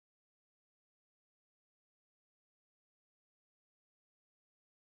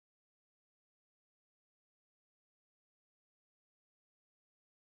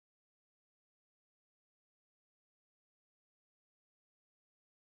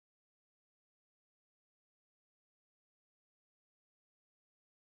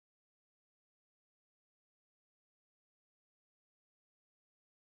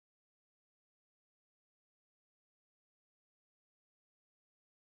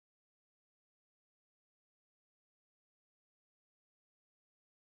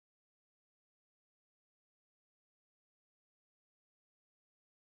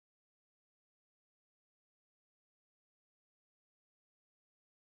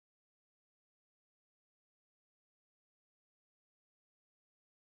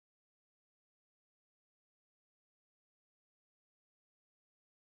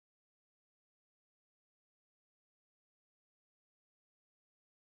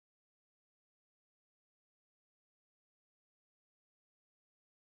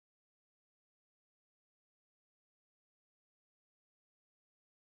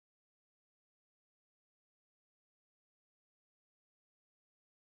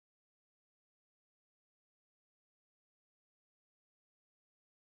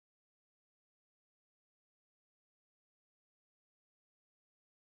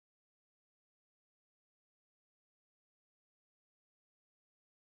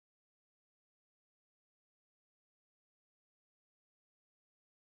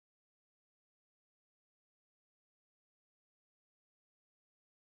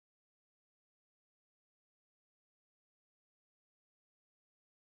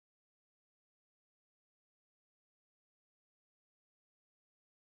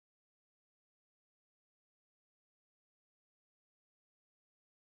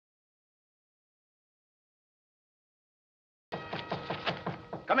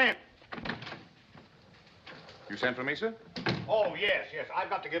Come in. You sent for me, sir? Oh, yes. I've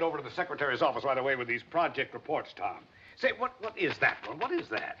got to get over to the secretary's office right away with these project reports, Tom. Say, what is that one? What is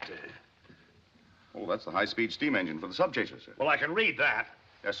that? Oh, that's the high-speed steam engine for the subchaser, sir. Well, I can read that.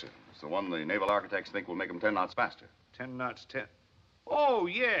 Yes, sir. It's the one the naval architects think will make them 10 knots faster. 10 knots, 10. Oh,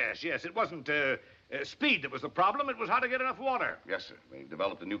 yes. It wasn't speed that was the problem. It was how to get enough water. Yes, sir. They've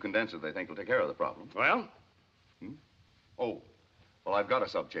developed a new condenser they think will take care of the problem. Well? Oh, well, I've got a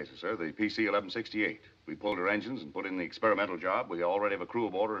subchaser, sir, the PC-1168. We pulled her engines and put in the experimental job. We already have a crew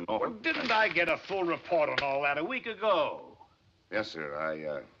aboard her in Norfolk. Well, didn't I get a full report on all that a week ago? Yes,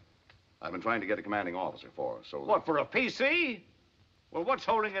 sir. I've been trying to get a commanding officer for her, so... What, for a PC? Well, what's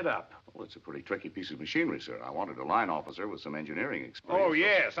holding it up? Well, it's a pretty tricky piece of machinery, sir. I wanted a line officer with some engineering experience. Oh,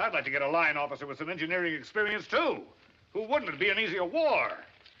 yes. I'd like to get a line officer with some engineering experience, too. Who wouldn't? It'd be an easier war.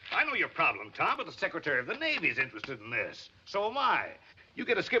 I know your problem, Tom, but the Secretary of the Navy's interested in this. So am I. You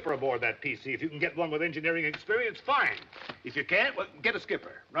get a skipper aboard that PC. If you can get one with engineering experience, fine. If you can't, well, get a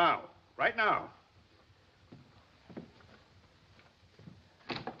skipper. Now. Right now.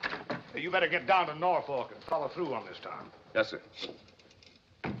 You better get down to Norfolk and follow through on this, Tom. Yes, sir.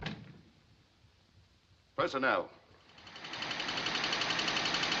 Personnel.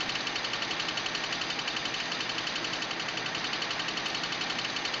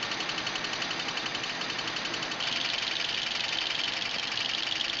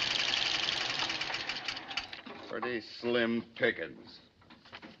 Pretty slim pickings.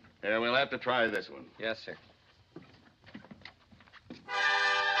 Yeah, we'll have to try this one. Yes, sir.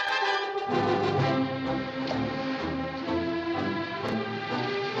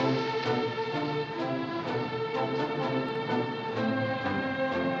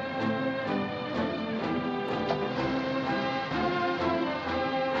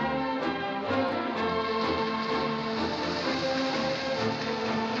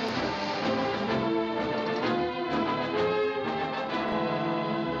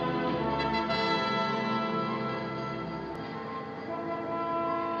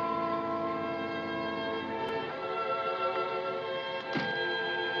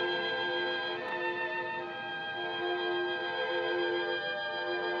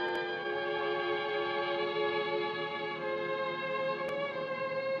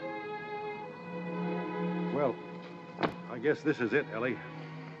 Well, I guess this is it, Ellie.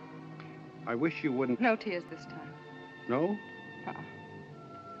 I wish you wouldn't... No tears this time. No?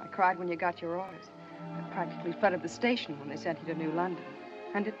 I cried when you got your orders. I practically flooded the station when they sent you to New London.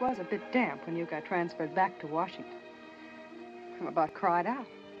 And it was a bit damp when you got transferred back to Washington. I'm about cried out.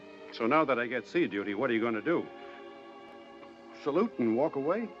 So now that I get sea duty, what are you going to do? Salute and walk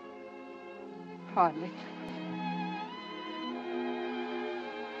away? Hardly.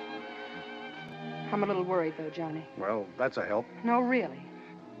 I'm a little worried, though, Johnny. Well, that's a help. No, really.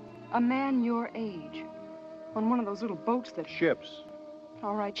 A man your age on one of those little boats that... Ships.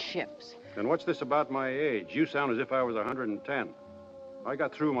 All right, ships. And what's this about my age? You sound as if I was 110. I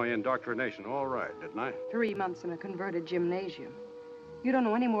got through my indoctrination all right, didn't I? 3 months in a converted gymnasium. You don't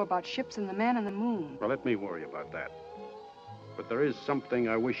know any more about ships than the man on the moon. Well, let me worry about that. But there is something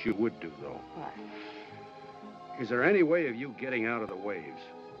I wish you would do, though. What? Is there any way of you getting out of the waves?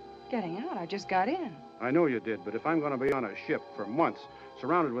 Getting out? I just got in. I know you did, but if I'm going to be on a ship for months,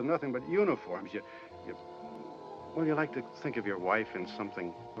 surrounded with nothing but uniforms, you like to think of your wife in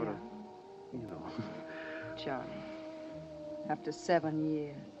something, sort of, you know. Johnny, after 7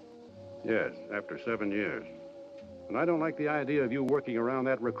 years. Yes, after 7 years. And I don't like the idea of you working around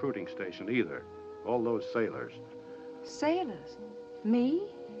that recruiting station either. All those sailors. Sailors? Me?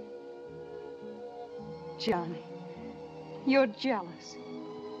 Johnny, you're jealous.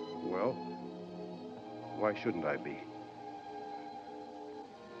 Well, why shouldn't I be?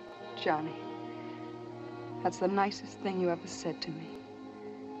 Johnny, that's the nicest thing you ever said to me.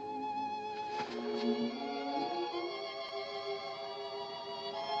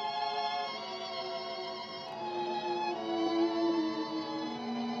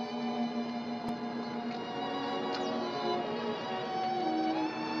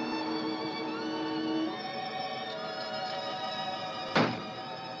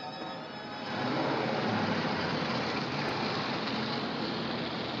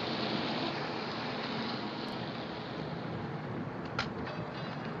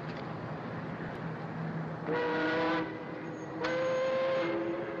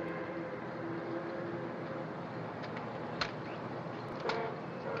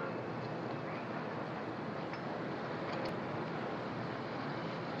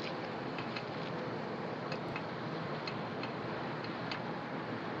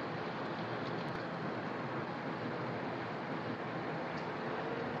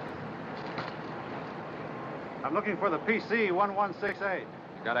 I'm looking for the PC 1168.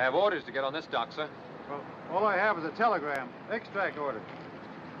 You gotta have orders to get on this dock, sir. Well, all I have is a telegram. Extract order.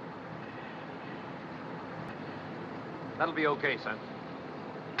 That'll be okay, son.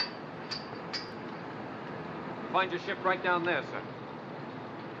 Find your ship right down there, sir.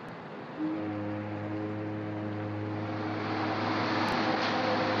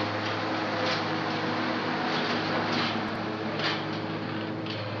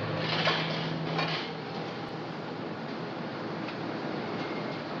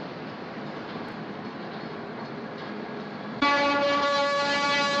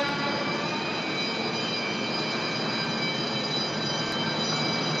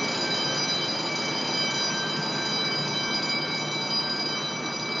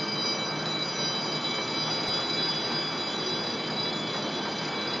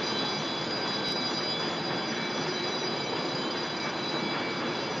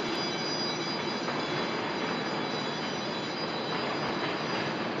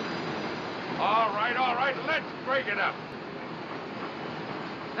 All right, let's break it up.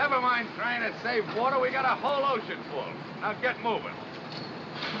 Never mind trying to save water. We got a whole ocean full. Now get moving.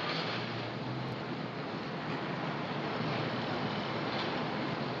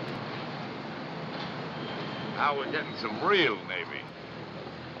 Now we're getting some real Navy.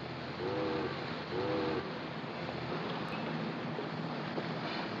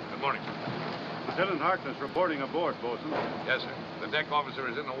 Good morning. Lieutenant Harkness reporting aboard, Bosun. Yes, sir. The deck officer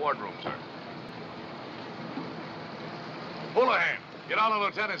is in the wardroom, sir. Houlihan, get on the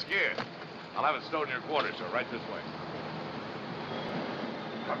lieutenant's gear. I'll have it stowed in your quarters, sir, right this way.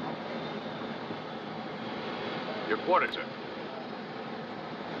 Your quarters, sir.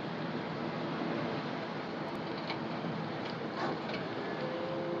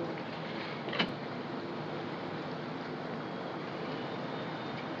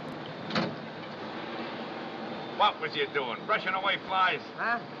 What was you doing? Brushing away flies?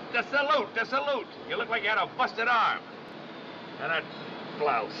 Huh? The salute, the salute. You look like you had a busted arm. And that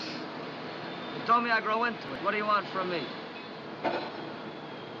blouse. You told me I grow into it. What do you want from me?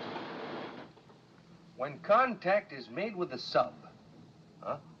 When contact is made with the sub,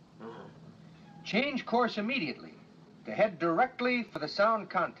 change course immediately to head directly for the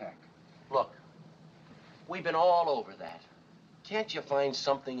sound contact. Look, we've been all over that. Can't you find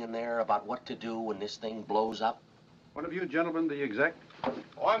something in there about what to do when this thing blows up? One of you gentlemen, the exec?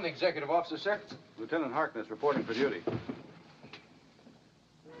 Oh, I'm the executive officer, sir. Lieutenant Harkness reporting for duty.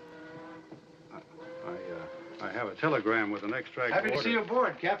 I have a telegram with an extract Happy order. to see you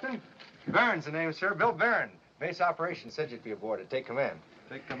aboard, Captain. Barron's the name, sir. Bill Barron. Base operations said you'd be aboard to take command.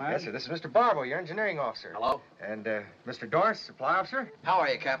 Take command? Yes, sir. This is Mr. Barbo, your engineering officer. Hello? And Mr. Dorris, supply officer. How are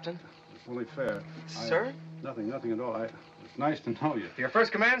you, Captain? Fully fair. Sir? Nothing at all. It's nice to know you. Your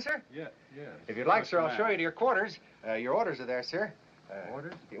first command, sir? Yeah. If you'd like, sir, I'll show you to your quarters. Your orders are there, sir.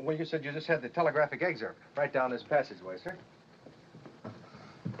 Orders? Well, you said you just had the telegraphic excerpt. Right down this passageway, sir.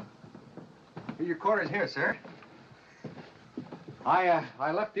 Your quarters here, sir.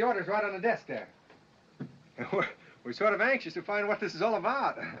 I left the orders right on the desk there. We're sort of anxious to find what this is all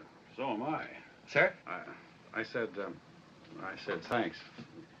about. So am I. Sir? I said thanks.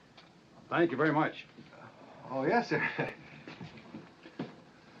 Thank you very much. Oh, yes, sir.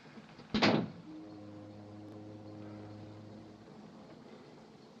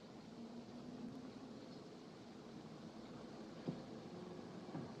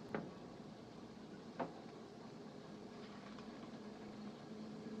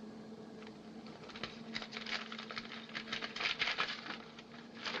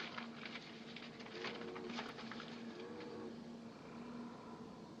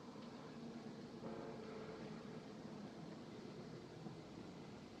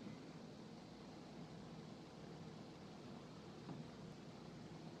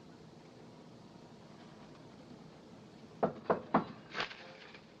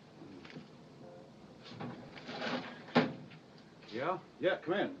 Yeah,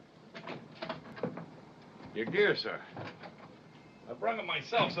 come in. Your gear, sir. I brought it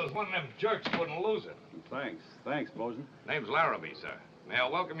myself so one of them jerks wouldn't lose it. Thanks, Bosun. Name's Larrabee, sir. May I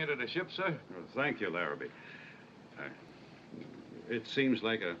welcome you to the ship, sir? Well, thank you, Larrabee. It seems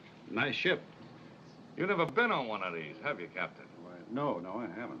like a nice ship. You've never been on one of these, have you, Captain? Why, no,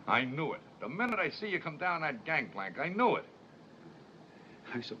 I haven't. I knew it. The minute I see you come down that gangplank, I knew it.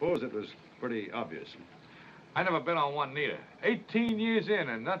 I suppose it was pretty obvious. I never been on one neither. 18 years in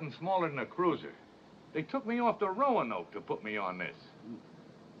and nothing smaller than a cruiser. They took me off the Roanoke to put me on this.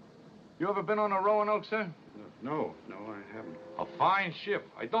 You ever been on a Roanoke, sir? No, I haven't. A fine ship.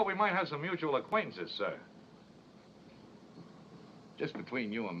 I thought we might have some mutual acquaintances, sir. Just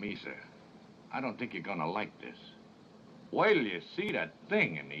between you and me, sir. I don't think you're gonna like this. Wait till you see that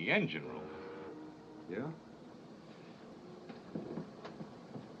thing in the engine room. Yeah?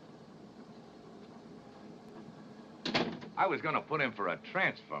 I was gonna put in for a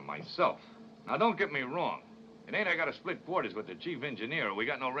transfer myself. Now, don't get me wrong. It ain't I gotta split quarters with the chief engineer, or we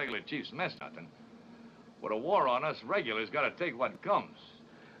got no regular chief's mess nothing. With a war on us, regulars gotta take what comes.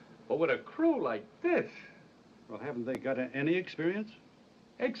 But with a crew like this... Well, haven't they got any experience?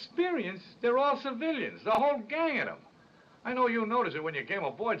 Experience? They're all civilians, the whole gang of them. I know you noticed it when you came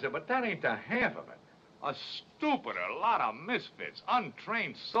aboard, sir, but that ain't the half of it. A stupider lot of misfits,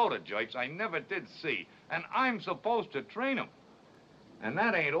 untrained soda jerks I never did see, and I'm supposed to train them. And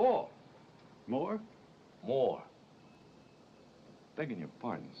that ain't all. More? More. Begging your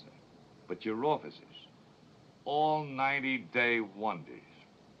pardon, sir, but your officers, all 90-day wonders.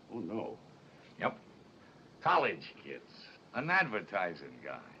 Oh, no. Yep. College kids. An advertising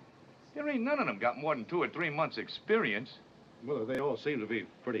guy. There ain't none of them got more than 2 or 3 months' experience. Well, they all seem to be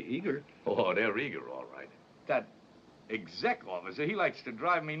pretty eager. Oh, they're eager, all right. That exec officer, he likes to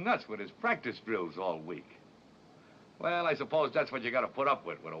drive me nuts with his practice drills all week. Well, I suppose that's what you got to put up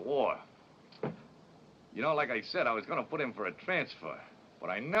with a war. You know, like I said, I was going to put in for a transfer, but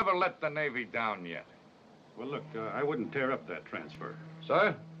I never let the Navy down yet. Well, look, I wouldn't tear up that transfer.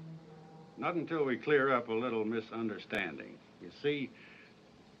 Sir? Not until we clear up a little misunderstanding. You see,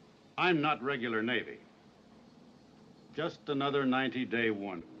 I'm not regular Navy. Just another 90-day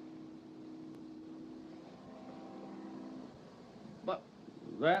wonder. But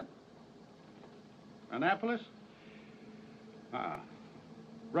that? Annapolis?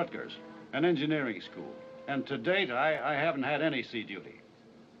 Rutgers, an engineering school. And to date, I haven't had any sea duty.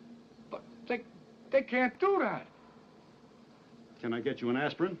 But they can't do that. Can I get you an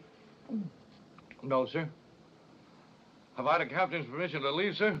aspirin? No, sir. Have I the captain's permission to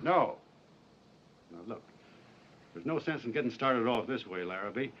leave, sir? No. Now, look, there's no sense in getting started off this way,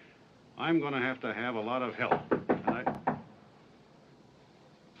 Larrabee. I'm going to have a lot of help. And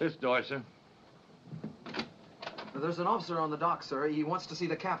This door, sir. There's an officer on the dock, sir. He wants to see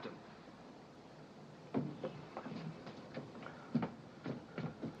the captain.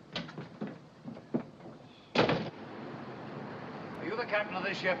 Are you the captain of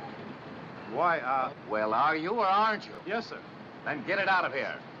this ship? Why, Well, are you or aren't you? yes, sir. Then get it out of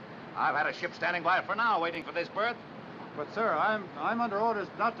here. I've had a ship standing by for now, waiting for this berth. But, sir, I'm under orders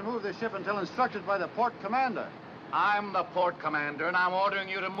not to move this ship until instructed by the port commander. I'm the port commander, and I'm ordering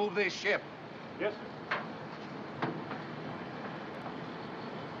you to move this ship. Yes, sir.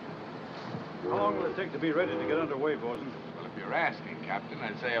 How long will it take to be ready to get underway, Bosun? Well, if you're asking, Captain,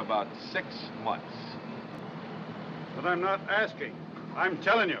 I'd say about 6 months. But I'm not asking. I'm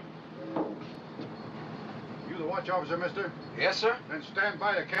telling you. You the watch officer, mister? Yes, sir. Then stand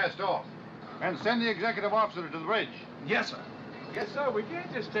by to cast off. And send the executive officer to the bridge. Yes, sir. Yes, sir, we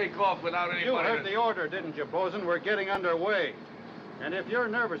can't just take off without anybody... You heard the order, didn't you, Bosun? We're getting underway. And if you're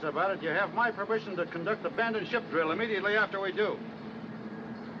nervous about it, you have my permission to conduct the abandoned ship drill immediately after we do.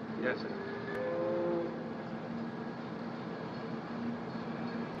 Yes, sir.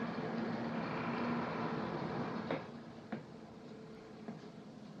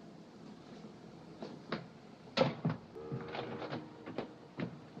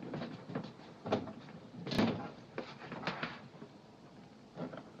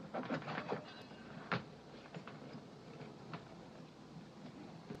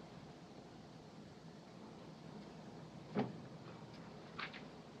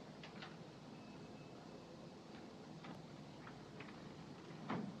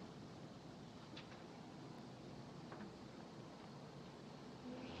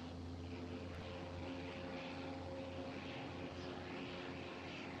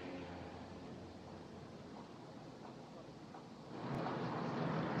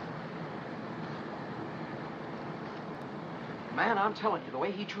 Man, I'm telling you, the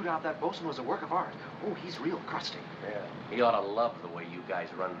way he chewed out that bosun was a work of art. Oh, he's real crusty. Yeah. He ought to love the way you guys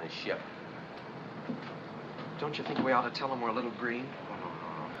run this ship. Don't you think we ought to tell him we're a little green? Oh,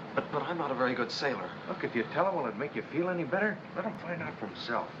 no. But I'm not a very good sailor. Look, if you tell him, will it make you feel any better? Let him find out for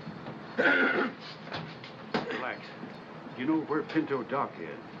himself. Relax. You know where Pinto Dock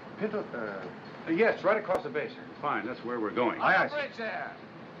is? Pinto, yes, right across the bay, sir. Fine, that's where we're going. Aye, aye. Bridge there.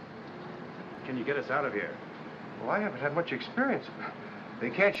 Can you get us out of here? Well, I haven't had much experience. They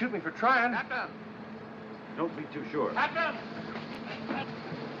can't shoot me for trying. Captain! Don't be too sure. Captain!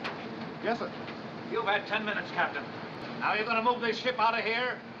 Yes, sir. You've had 10 minutes, Captain. Now you're going to move this ship out of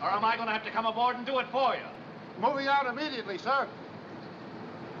here, or am I going to have to come aboard and do it for you? Moving out immediately, sir.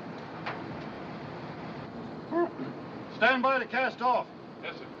 Stand by to cast off.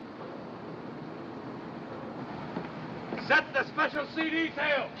 Yes, sir. Set the special CD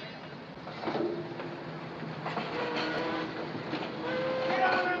tail. Get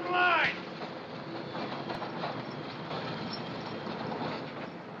on in line.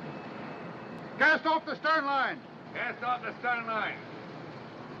 Cast off the stern line. Cast off the stern line.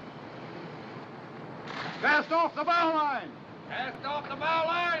 Cast off the bow line. Cast off the bow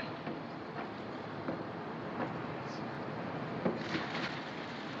line.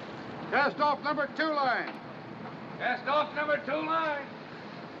 Cast off number 2 line. Cast off number 2 line.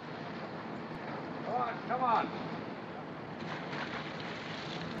 Come on, come on.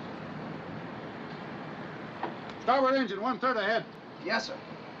 Starboard engine, 1/3 ahead. Yes, sir.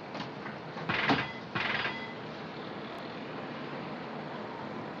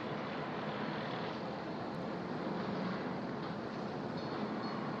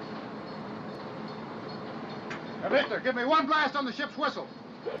 Victor, give me 1 blast on the ship's whistle.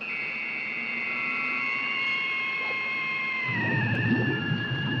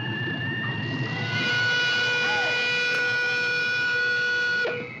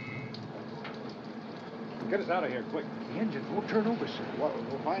 Get us out of here, quick. The engines won't turn over, sir.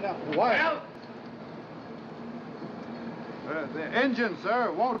 We'll find out. Why? Well, The engine,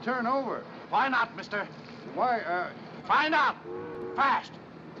 sir, won't turn over. Why not, mister? Why, Find out. Fast.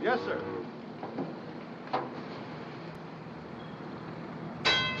 yes, sir.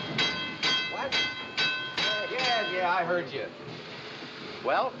 What? Yeah, I heard you.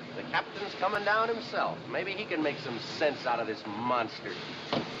 Well, the captain's coming down himself. Maybe he can make some sense out of this monster.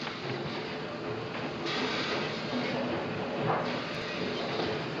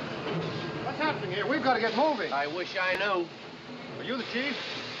 What's happening here? We've got to get moving. I wish I knew. Are you the chief?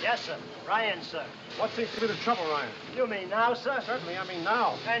 Yes, sir. Ryan, sir. What seems to be the trouble, Ryan? You mean now, sir? Certainly, I mean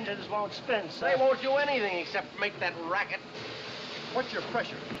now. Engines won't spin, sir. They won't do anything except make that racket. What's your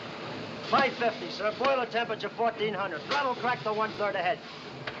pressure? 550, sir. Boiler temperature 1400. Throttle cracked to 1/3 ahead.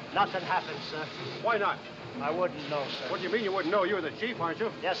 Nothing happened, sir. Why not? I wouldn't know, sir. What do you mean you wouldn't know? You're the chief, aren't you?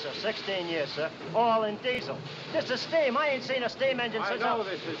 Yes, sir. 16 years, sir. All in diesel. This is steam. I ain't seen a steam engine I since know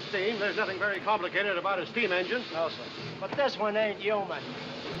this is steam. There's nothing very complicated about a steam engine. No, sir. But this one ain't human.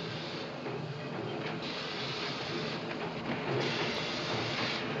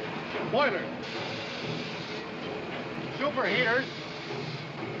 Boiler. Superheaters.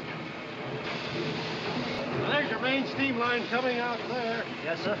 Now, there's your main steam line coming out there.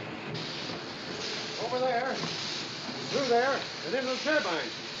 Yes, sir. Over there. Through there. And into the turbine.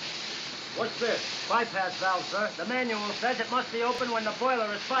 What's this? Bypass valve, sir. The manual says it must be open when the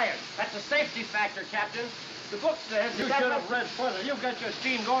boiler is fired. That's a safety factor, Captain. The book says You should have read further. You've got your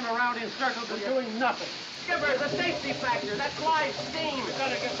steam going around in circles and doing nothing. Skipper, the safety factor. That's live steam. We've got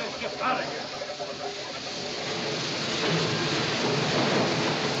to get this ship out of here.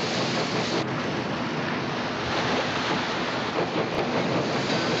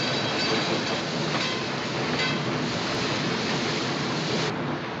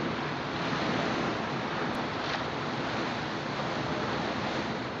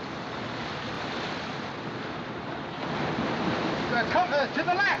 To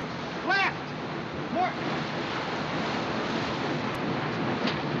the left! Left! More!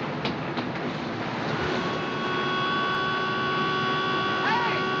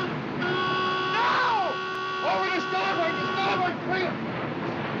 Hey! No! Over to starboard, clear!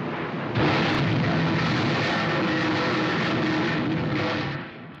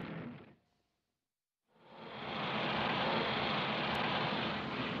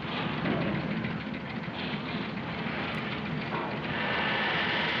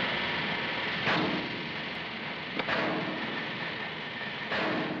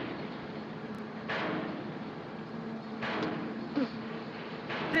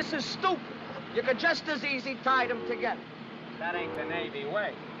 This is stupid. You could just as easy tie them together. That ain't the Navy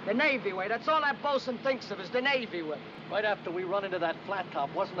way. The Navy way. That's all that bosun thinks of is the Navy way. Right after we run into that flat top,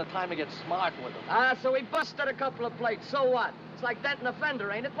 wasn't the time to get smart with them. Ah, so we busted a couple of plates. So what? It's like denting a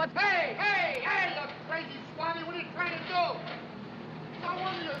fender, ain't it? What? Hey, you crazy swabby, what are you trying to do? No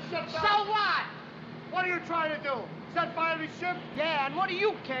wonder you're shut down. So what? What are you trying to do? Set fire to the ship? Yeah, and what do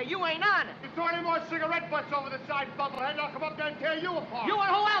you care? You ain't on it. You throw any more cigarette butts over the side, bubblehead, I'll come up there and tear you apart. You and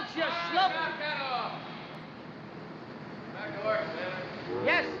who else, you schlub? Knock that off. Back to work, man.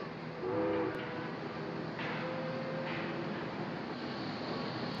 Yes.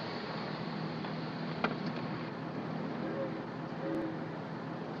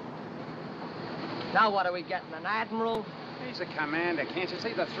 Now what are we getting, an admiral? He's a commander. Can't you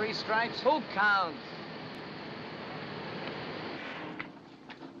see the 3 stripes? Who counts?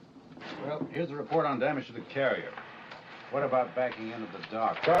 Well, here's the report on damage to the carrier. What about backing into the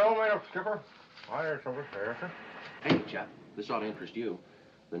dock? So, made up, skipper. There's over there, sir. Hey, chap, this ought to interest you.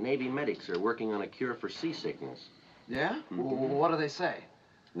 The Navy medics are working on a cure for seasickness. Yeah? What do they say?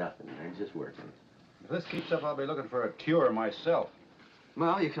 Nothing. They're just working. If this keeps up, I'll be looking for a cure myself.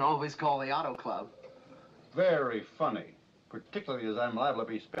 Well, you can always call the Auto Club. Very funny. Particularly as I'm liable to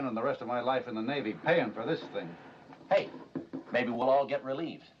be spending the rest of my life in the Navy paying for this thing. Hey, maybe we'll all get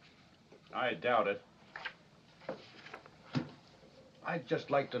relieved. I doubt it. I'd just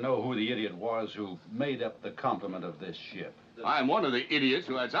like to know who the idiot was who made up the complement of this ship. I'm one of the idiots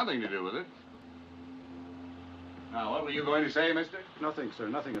who had something to do with it. Now, what were you going to say, mister? Nothing, sir.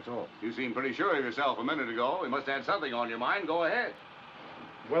 Nothing at all. You seemed pretty sure of yourself a minute ago. You must have had something on your mind. Go ahead.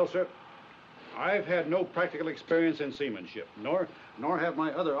 Well, sir, I've had no practical experience in seamanship, nor have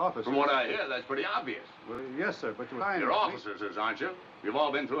my other officers. From what I hear, that's pretty obvious. Well, yes, sir, but You're officers, aren't you? You've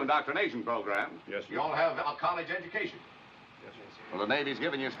all been through indoctrination programs. Yes, sir. You all have a college education. Yes, sir. Well, the Navy's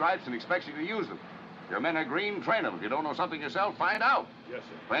giving you stripes and expects you to use them. Your men are green, train them. If you don't know something yourself, find out. Yes,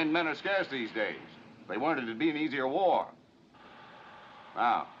 sir. Trained men are scarce these days. If they weren't, it'd be an easier war.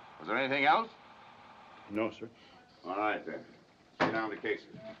 Now, was there anything else? No, sir. All right, then. Sit down the cases.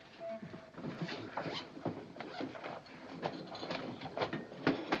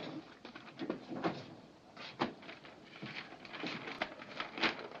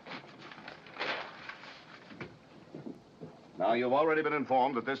 Now, you've already been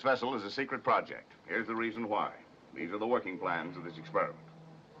informed that this vessel is a secret project. Here's the reason why. These are the working plans of this experiment.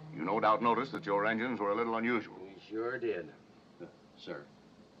 You no doubt noticed that your engines were a little unusual. We sure did, sir.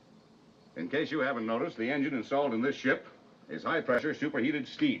 In case you haven't noticed, the engine installed in this ship is high-pressure superheated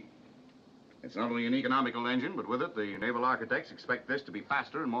steam. It's not only an economical engine, but with it, the naval architects expect this to be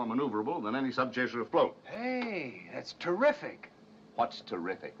faster and more maneuverable than any subchaser afloat. Hey, that's terrific. What's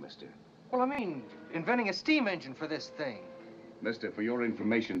terrific, mister? Well, I mean, inventing a steam engine for this thing. Mister, for your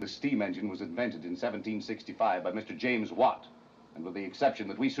information, the steam engine was invented in 1765 by Mr. James Watt. And with the exception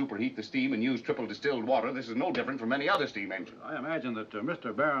that we superheat the steam and use triple distilled water, this is no different from any other steam engine. I imagine that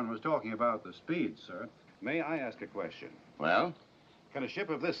Mr. Barron was talking about the speed, sir. May I ask a question? Well? Can a ship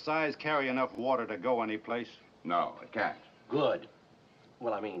of this size carry enough water to go any place? No, it can't. Good.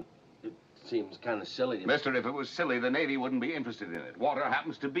 Well, I mean, it seems kind of silly to... Mister, if it was silly, the Navy wouldn't be interested in it. Water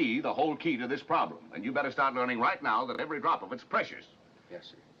happens to be the whole key to this problem. And you better start learning right now that every drop of it's precious. Yes,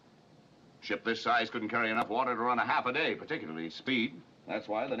 sir. Ship this size couldn't carry enough water to run a half a day, particularly speed. That's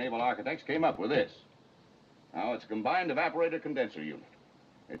why the naval architects came up with this. Now, it's a combined evaporator condenser unit.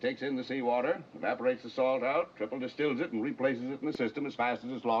 It takes in the seawater, evaporates the salt out, triple distills it, and replaces it in the system as fast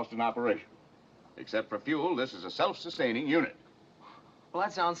as it's lost in operation. Except for fuel, this is a self-sustaining unit. Well,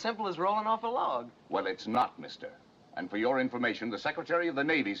 that sounds simple as rolling off a log. Well, it's not, mister. And for your information, the Secretary of the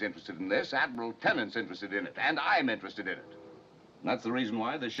Navy's interested in this, Admiral Tennant's interested in it, and I'm interested in it. And that's the reason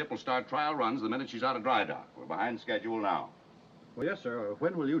why this ship will start trial runs the minute she's out of dry dock. We're behind schedule now. Well, yes, sir.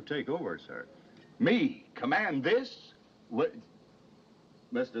 When will you take over, sir? Me? Command this? What?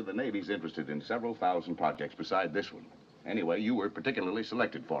 Mister, the Navy's interested in several thousand projects beside this one. Anyway, you were particularly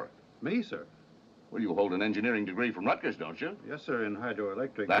selected for it. Me, sir? Well, you hold an engineering degree from Rutgers, don't you? Yes, sir, in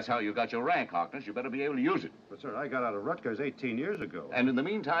hydroelectric. That's how you got your rank, Harkness. You better be able to use it. But, sir, I got out of Rutgers 18 years ago. And in the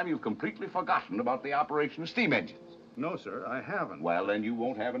meantime, you've completely forgotten about the operation of steam engines. No, sir, I haven't. Well, then you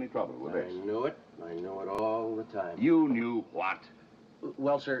won't have any trouble with this. I knew it. I know it all the time. You knew what?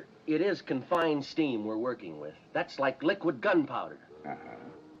 Well, sir, it is confined steam we're working with. That's like liquid gunpowder. Uh-huh.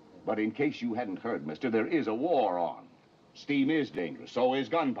 But in case you hadn't heard, mister, there is a war on. Steam is dangerous, so is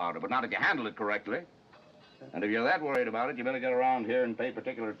gunpowder, but not if you handle it correctly. And if you're that worried about it, you better get around here and pay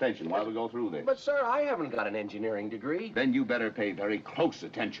particular attention while we go through this. But, sir, I haven't got an engineering degree. Then you better pay very close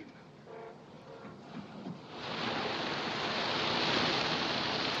attention.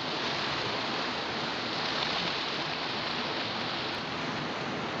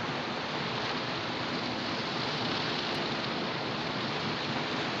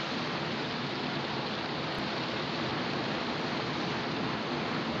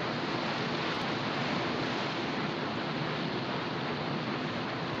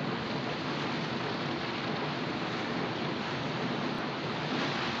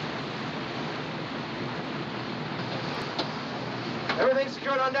 Everything's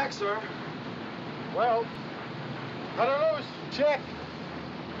secured on deck, sir. Well, cut her loose. Check.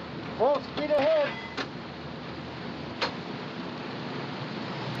 Full speed ahead.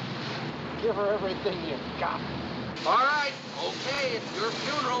 Give her everything you've got. All right. Okay, it's your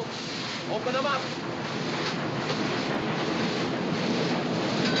funeral. Open them up.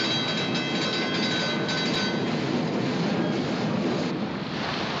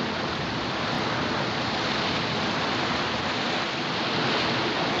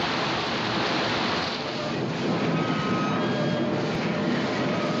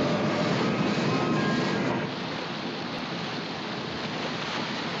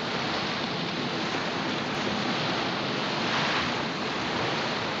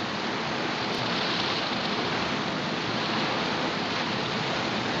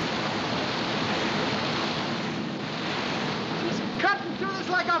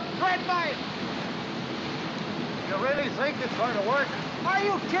 think it's going to work? Are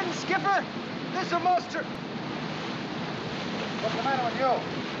you kidding, Skipper? This is a most... What's the matter with you?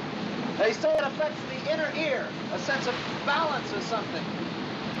 They say it affects the inner ear, a sense of balance or something.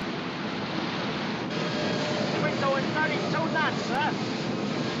 We're doing 32 knots, sir.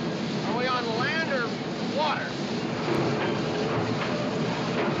 Are we on land or water?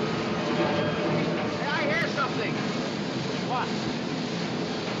 Hey, I hear something. What?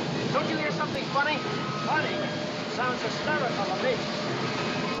 Don't you hear something funny? Funny? Sounds hysterical to me.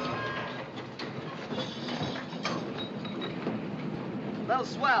 Little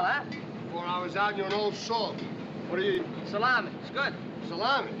swell, huh? 4 hours out and you're an old salt. What are you... Salami. It's good.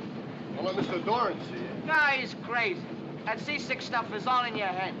 Salami? I'll let Mr. Doran see you. Guy is crazy. That seasick stuff is all in your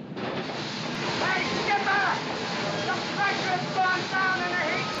head. Hey, Skipper! The pressure's gone down and the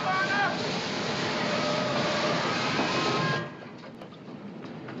heat's gone up!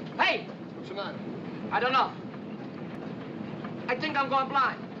 Hey! What's the matter? I don't know. I think I'm going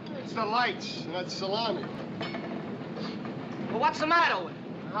blind. It's the lights, and that's salami. Well, what's the matter with it?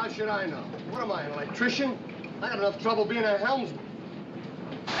 How should I know? What am I, an electrician? I got enough trouble being a helmsman.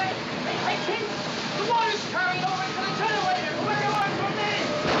 Hey, Chief! The water's carrying over into the generator! Where do you want from me?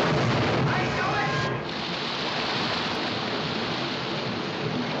 I know it!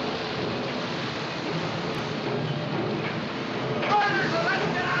 Runners, let's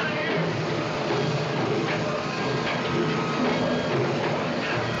get out of here!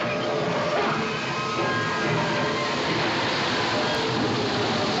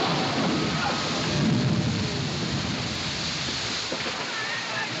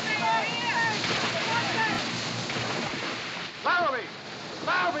 Larry!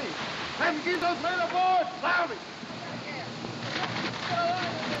 Larry! Have you get those men aboard? Larry!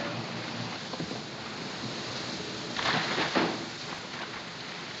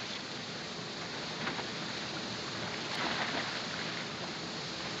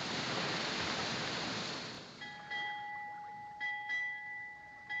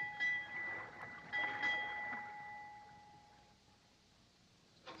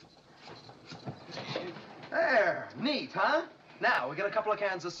 There. Neat, huh? Now, we get a couple of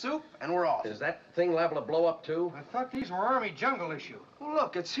cans of soup, and we're off. Is that thing liable to blow up, too? I thought these were Army jungle issue. Well,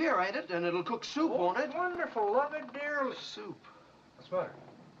 look, it's here, ain't it? And it'll cook soup, won't it? Wonderful, love it, dear. Soup. What's the matter?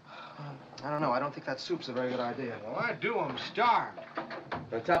 I don't know. I don't think that soup's a very good idea. Well, I do. I'm starved.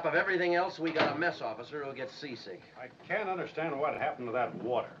 On top of everything else, we got a mess officer who'll get seasick. I can't understand what happened to that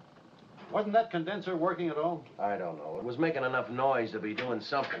water. Wasn't that condenser working at all? I don't know. It was making enough noise to be doing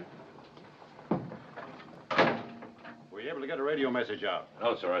something. Were you able to get a radio message out?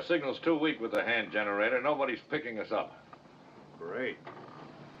 No, sir. Our signal's too weak with the hand generator. Nobody's picking us up. Great.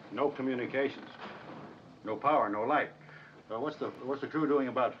 No communications. No power, no light. What's the crew doing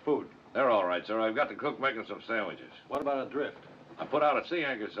about food? They're all right, sir. I've got the cook making some sandwiches. What about a drift? I put out a sea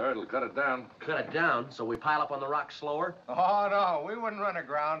anchor, sir. It'll cut it down. Cut it down so we pile up on the rocks slower? Oh, no, we wouldn't run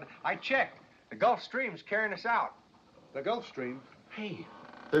aground. I checked. The Gulf Stream's carrying us out. The Gulf Stream? Hey,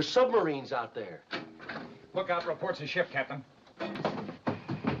 there's submarines out there. Lookout reports a ship, Captain.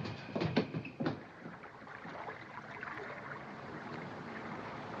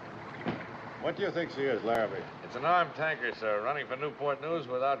 What do you think she is, Larrabee? It's an armed tanker, sir, running for Newport News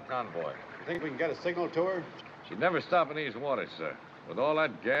without convoy. You think we can get a signal to her? She'd never stop in these waters, sir. With all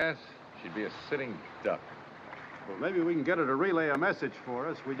that gas, she'd be a sitting duck. Well, maybe we can get her to relay a message for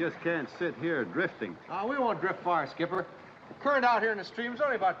us. We just can't sit here drifting. Oh, we won't drift far, Skipper. The current out here in the stream's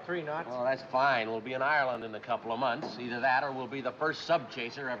only about 3 knots. Well, that's fine. We'll be in Ireland in a couple of months. Either that or we'll be the first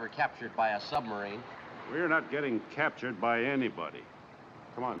sub-chaser ever captured by a submarine. We're not getting captured by anybody.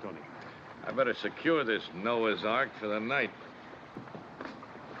 Come on, Tony. I better secure this Noah's Ark for the night.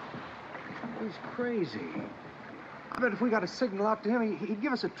 He's crazy. I bet if we got a signal out to him, he'd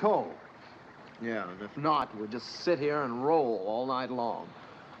give us a tow. Yeah, and if not, we'll just sit here and roll all night long.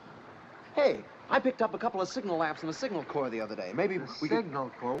 Hey, I picked up a couple of signal lamps in the signal corps the other day. Maybe we could... Signal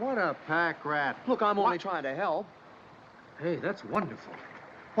Corps? What a pack rat. Look, I'm only trying to help. Hey, that's wonderful.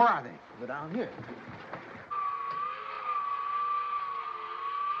 Where are they? They're down here.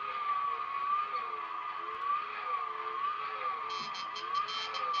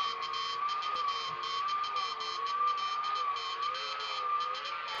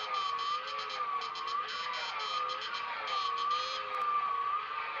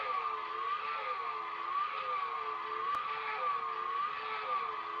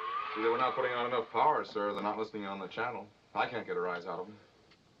 They were not putting on enough power, sir. They're not listening on the channel. I can't get a rise out of them.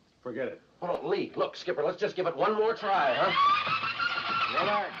 Forget it. Oh, Lee, look, Skipper, let's just give it one more try, huh?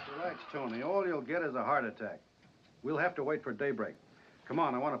 Relax, Tony. All you'll get is a heart attack. We'll have to wait for daybreak. Come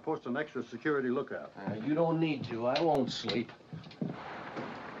on, I want to post an extra security lookout. You don't need to. I won't sleep.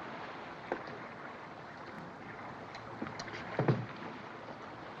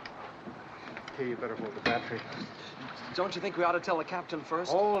 Here, you better hold the battery. Don't you think we ought to tell the captain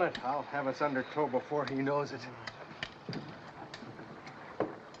first? Hold it. I'll have us under tow before he knows it.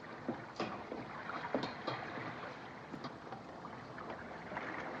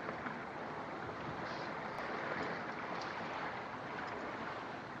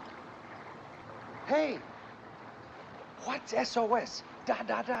 Hey! What's SOS? Da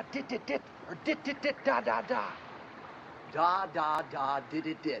da da dit dit dit. Or dit dit dit da da da. Da da da dit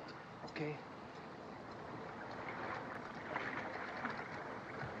dit dit. Okay?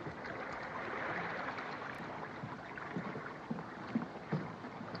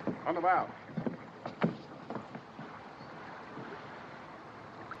 On the bow.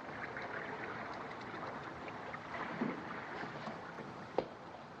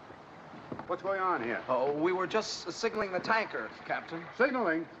 What's going on here? Oh, we were just signaling the tanker, Captain.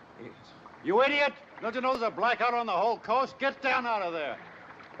 Signaling? You idiot! Don't you know there's a blackout on the whole coast? Get down out of there.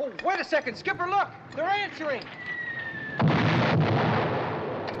 Oh, wait a second, Skipper, look! They're answering!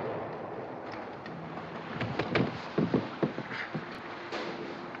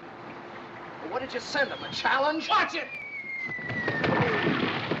 What did you send them, a challenge? Watch it!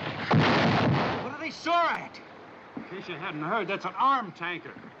 What are they soar at? In case you hadn't heard, that's an armed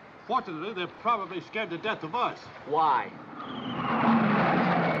tanker. Fortunately, they're probably scared to death of us. Why?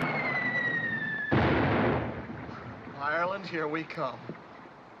 Ireland, here we come.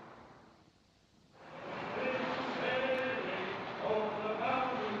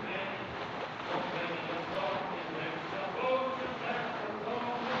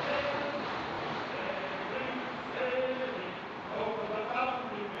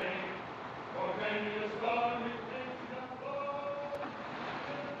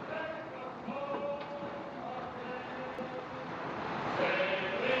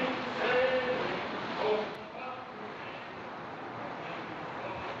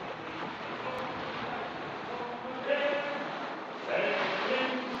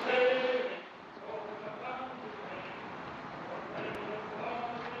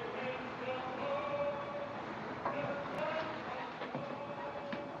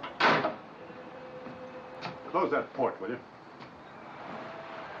 Close that port, will you?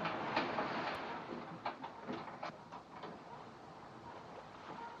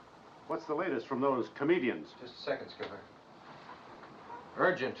 What's the latest from those comedians? Just a second, Skipper.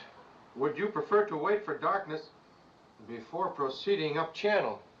 Urgent. Would you prefer to wait for darkness before proceeding up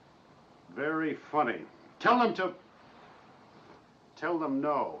channel? Very funny. Tell them to... Tell them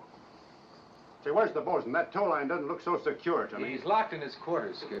no. Say, where's the bosun? That tow line doesn't look so secure to me. He's locked in his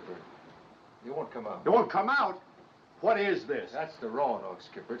quarters, Skipper. He won't come out. It won't come out? What is this? That's the Roanoke,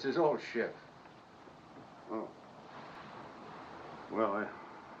 Skipper. It's his old ship. Oh. Well,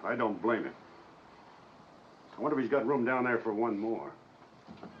 I don't blame him. I wonder if he's got room down there for one more.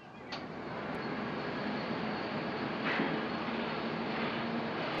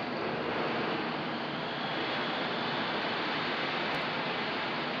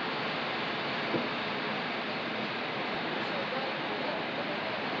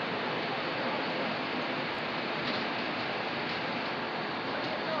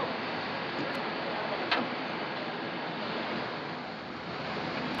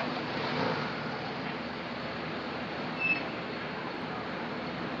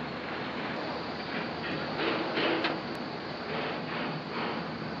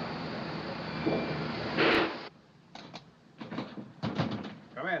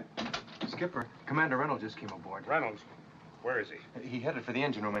 Skipper, Commander Reynolds just came aboard. Reynolds? Where is he? He headed for the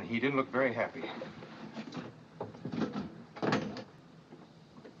engine room, and he didn't look very happy.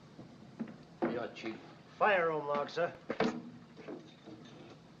 Your chief. Fire room log, sir.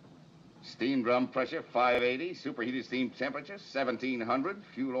 Steam drum pressure, 580. Superheated steam temperature, 1700.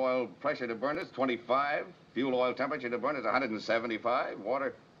 Fuel oil pressure to burners, 25. Fuel oil temperature to burners, 175.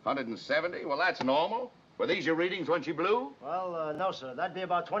 Water, 170. Well, that's normal. Were these your readings when she blew? Well, no, sir. That'd be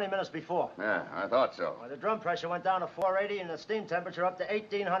about 20 minutes before. Yeah, I thought so. Well, the drum pressure went down to 480 and the steam temperature up to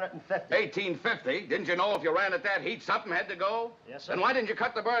 1850. 1850? Didn't you know if you ran at that heat, something had to go? Yes, sir. Then why didn't you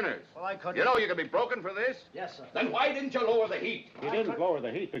cut the burners? Well, I couldn't. You know you could be broken for this? Yes, sir. Then why didn't you lower the heat? He didn't lower the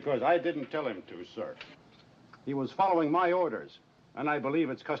heat because I didn't tell him to, sir. He was following my orders, and I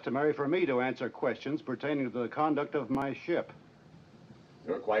believe it's customary for me to answer questions pertaining to the conduct of my ship.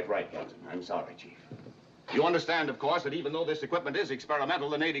 You're quite right, Captain. I'm sorry, Chief. You understand, of course, that even though this equipment is experimental,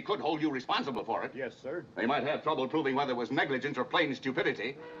 the Navy could hold you responsible for it. Yes, sir. They might have trouble proving whether it was negligence or plain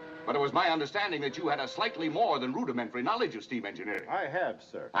stupidity. But it was my understanding that you had a slightly more than rudimentary knowledge of steam engineering. I have,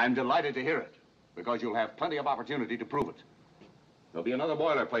 sir. I'm delighted to hear it, because you'll have plenty of opportunity to prove it. There'll be another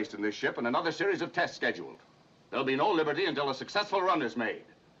boiler placed in this ship and another series of tests scheduled. There'll be no liberty until a successful run is made.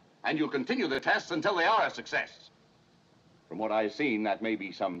 And you'll continue the tests until they are a success. From what I've seen, that may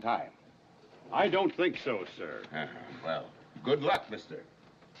be some time. I don't think so, sir. Well, good luck, mister.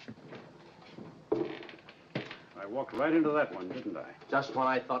 I walked right into that one, didn't I? Just when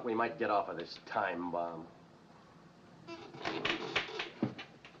I thought we might get off of this time bomb.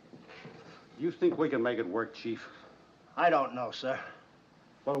 You think we can make it work, Chief? I don't know, sir.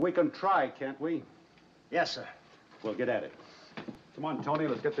 Well, we can try, can't we? Yes, sir. We'll get at it. Come on, Tony,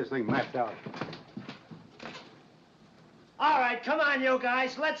 let's get this thing mapped out. All right, come on, you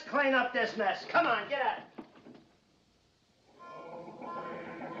guys. Let's clean up this mess. Come on, get at it.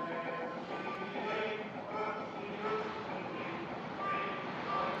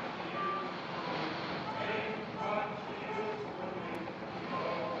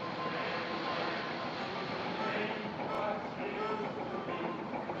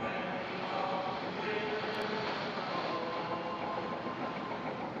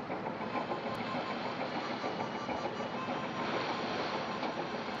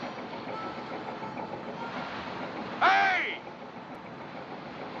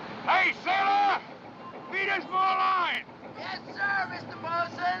 Hey, sailor! Feed us more line! Yes, sir, Mr.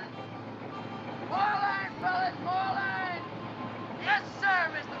 Bosun. More line, fellas, more line. Yes, sir,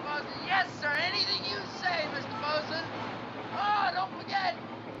 Mr. Bosun. Yes, sir. Anything you say, Mr. Bosun. Oh, don't forget,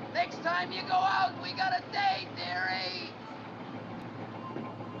 next time you go out, we got a day, dearie.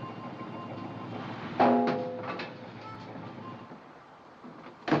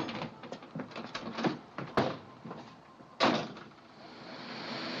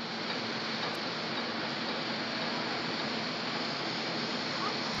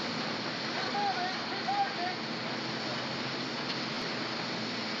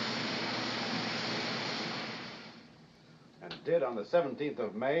 Did on the 17th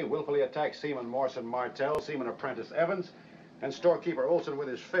of May willfully attack Seaman Morrison Martell, Seaman Apprentice Evans, and storekeeper Olson with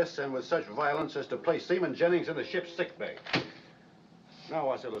his fists, and with such violence as to place Seaman Jennings in the ship's sickbay. Now,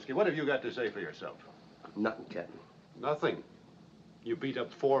 Wasilewski, what have you got to say for yourself? Nothing, Captain. Nothing. You beat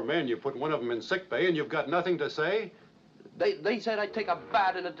up 4 men, you put one of them in sickbay, and you've got nothing to say? They said I'd take a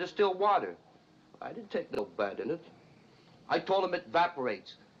bath in the distilled water. I didn't take no bath in it. I told them it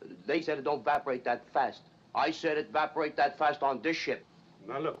evaporates. They said it don't evaporate that fast. I said it evaporate that fast on this ship.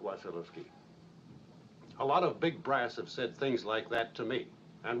 Now look, Wasilewski. A lot of big brass have said things like that to me,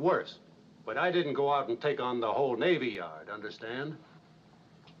 and worse. But I didn't go out and take on the whole Navy Yard, understand?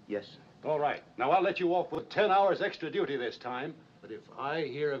 Yes, sir. All right. Now I'll let you off with 10 hours extra duty this time. But if I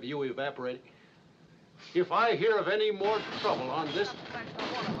hear of you evaporating, if I hear of any more trouble on this...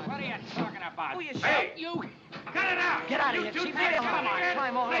 What are you talking about? Who you shot? Hey, you! Cut it out! Get out of here, Chief.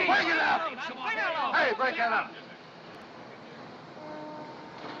 Climb over. Break it up! Hey, break that up!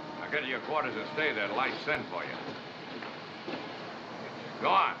 Now get to your quarters and stay there till I send for you. Go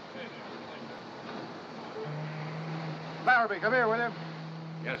on. Larrabee, come here, will you?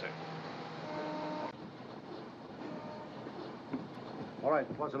 Yes, sir. All right,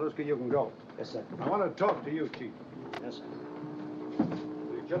 Wasilewski, you can go. Yes, sir. I want to talk to you, Chief. Yes, sir.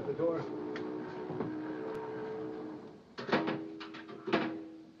 Will you shut the door?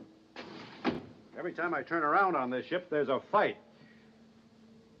 Every time I turn around on this ship, there's a fight.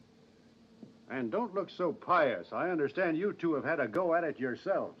 And don't look so pious. I understand you two have had a go at it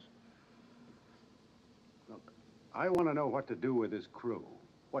yourselves. Look, I want to know what to do with this crew.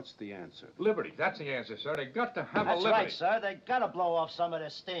 What's the answer? Liberty, that's the answer, sir. They got to have a That's liberty. right, sir. They gotta blow off some of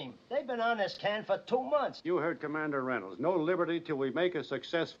this steam. They've been on this can for 2 months. You heard Commander Reynolds. No liberty till we make a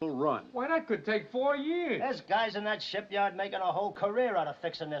successful run. Why, that could take 4 years. There's guys in that shipyard making a whole career out of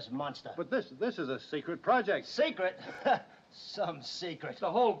fixing this monster. But this is a secret project. Secret? Some secret.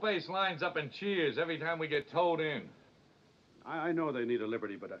 The whole base lines up and cheers every time we get towed in. I know they need a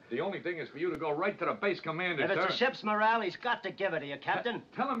liberty, but... The only thing is for you to go right to the base commander, If it's sir. the ship's morale, he's got to give it to you, Captain.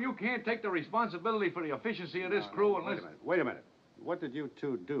 Tell him you can't take the responsibility for the efficiency of this crew unless... Wait a minute. What did you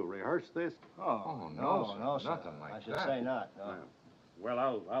two do? Rehearse this? Oh, no, sir. Nothing like I should that. say not. No. Yeah. Well,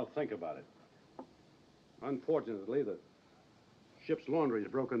 I'll think about it. Unfortunately, the ship's laundry is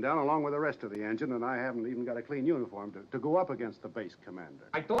broken down along with the rest of the engine, and I haven't even got a clean uniform to go up against the base commander.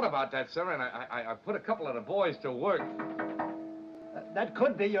 I thought about that, sir, and I put a couple of the boys to work. That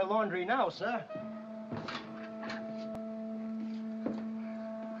could be your laundry now, sir.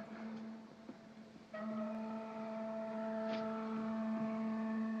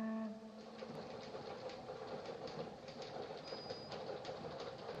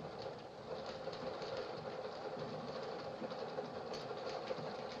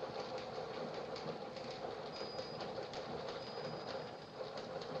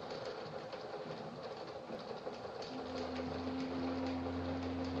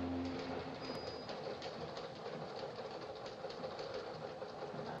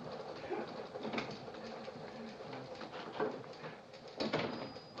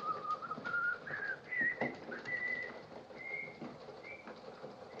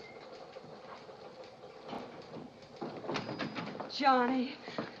 Johnny.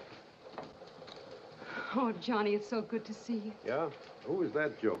 Oh, Johnny, it's so good to see you. Yeah? Who is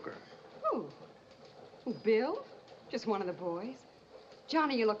that joker? Who? Oh, Bill? Just one of the boys.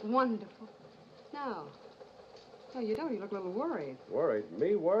 Johnny, you look wonderful. No. No, you don't. You look a little worried. Worried?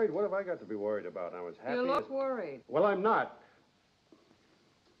 Me worried? What have I got to be worried about? I'm as happy You look as... worried. Well, I'm not.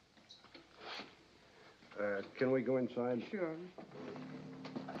 Can we go inside? Sure.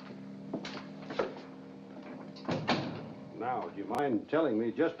 Now, do you mind telling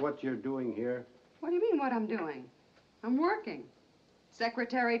me just what you're doing here? What do you mean, what I'm doing? I'm working.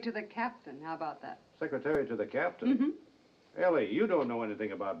 Secretary to the captain. How about that? Secretary to the captain? Mm-hmm. Ellie, you don't know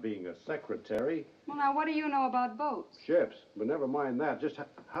anything about being a secretary. Well, now, what do you know about boats? Ships, but never mind that. Just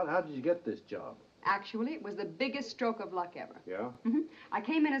how did you get this job? Actually, it was the biggest stroke of luck ever. Yeah? Mm-hmm. I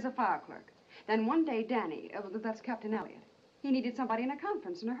came in as a fire clerk. Then one day, Danny, that's Captain Elliott, he needed somebody in a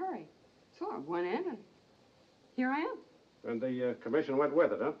conference in a hurry. So I went in, and here I am. And the commission went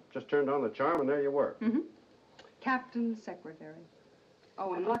with it, huh? Just turned on the charm, and there you were. Mm-hmm. Captain Secretary.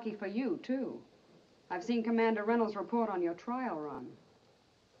 Oh, and lucky for you, too. I've seen Commander Reynolds' report on your trial run.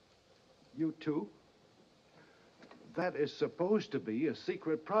 You too? That is supposed to be a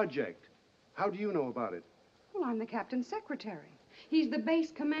secret project. How do you know about it? Well, I'm the Captain's Secretary. He's the base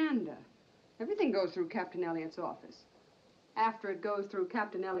commander. Everything goes through Captain Elliott's office. After it goes through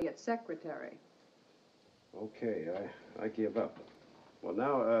Captain Elliott's secretary. Okay, I give up. Well,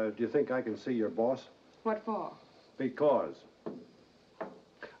 now, do you think I can see your boss? What for? Because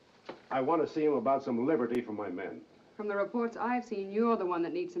I want to see him about some liberty for my men. From the reports I've seen, you're the one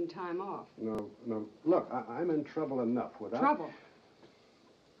that needs some time off. No. Look, I'm in trouble enough without... Trouble?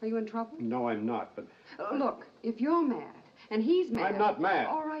 Are you in trouble? No, I'm not, but... Look, if you're mad, and he's mad... I'm not mad.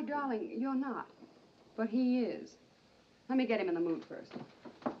 All right, darling, you're not. But he is. Let me get him in the mood first.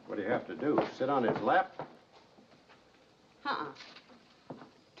 What do you have to do? Sit on his lap?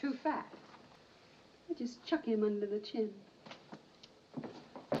 Too fat. I just chuck him under the chin.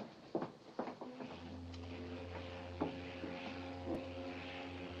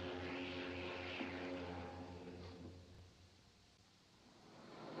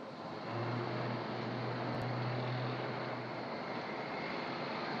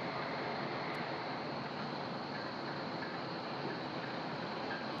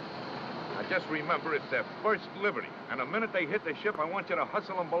 Just remember, it's their first liberty. And the minute they hit the ship, I want you to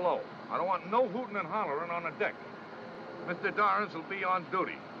hustle them below. I don't want no hooting and hollering on the deck. Mr. Dorrance will be on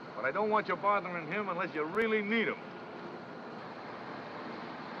duty, but I don't want you bothering him unless you really need him.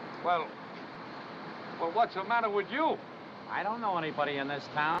 Well, what's the matter with you? I don't know anybody in this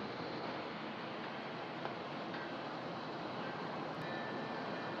town.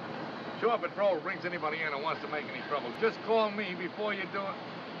 Shore Patrol brings anybody in who wants to make any trouble. Just call me before you do it.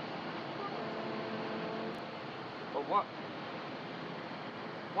 But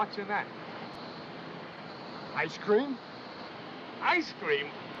what's in that? Ice cream? Ice cream?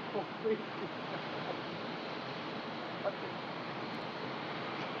 Oh, please.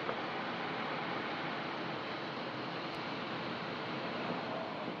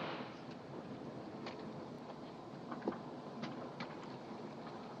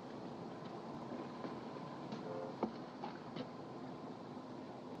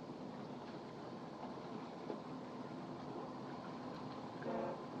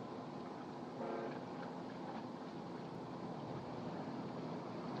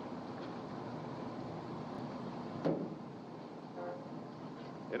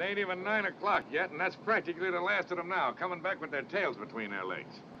 It ain't even 9 o'clock yet, and that's practically the last of them now, coming back with their tails between their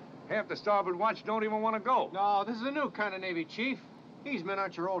legs. Half the starboard watch don't even want to go. No, this is a new kind of Navy, Chief. These men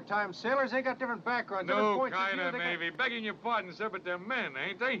aren't your old-time sailors. They got different backgrounds, different New points kind of of view. Navy. Begging your pardon, sir, but they're men,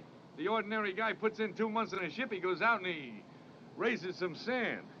 ain't they? The ordinary guy puts in 2 months on a ship, he goes out and he raises some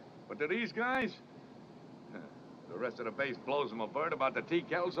sand. But to these guys, the rest of the base blows them a bird about the tea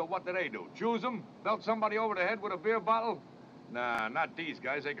kettle, so what do? Choose them? Belt somebody over the head with a beer bottle? Nah, not these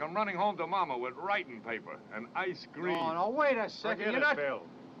guys. They come running home to Mama with writing paper and ice cream. Oh, no, wait a second. Forget You're it, not... Bill.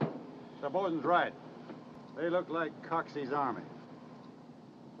 Sir Bosun's right. They look like Coxey's army.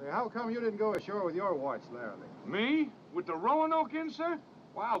 Say, how come you didn't go ashore with your watch, Larry? Me? With the Roanoke in, sir?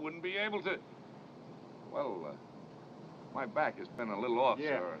 Well, I wouldn't be able to... Well, my back has been a little off,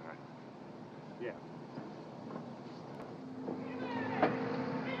 sir. Yeah.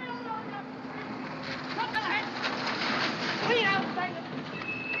 Clean out, Bangor!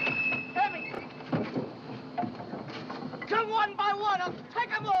 Hear me! Come one by one, I'll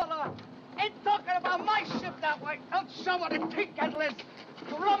take them all off! Ain't talking about my ship that way! Don't show what a tea kettle is!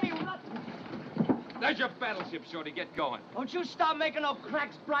 Rummy rut! There's your battleship, Shorty. Get going. Don't you stop making no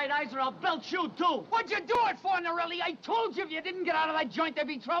cracks, Bright Eyes, or I'll belt you, too. What'd you do it for, Norelli? I told you if you didn't get out of that joint, there'd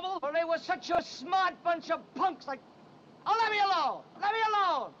be trouble. Well, they were such a smart bunch of punks like... Oh, let me alone. Let me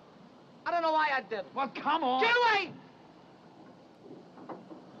alone. I don't know why I did it. Well, come on. Get away!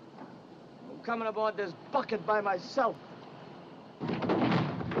 I'm coming aboard this bucket by myself.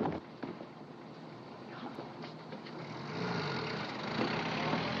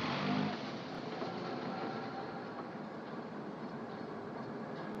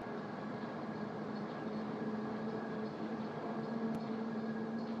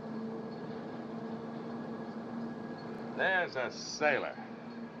 There's a sailor.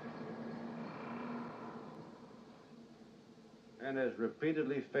 And has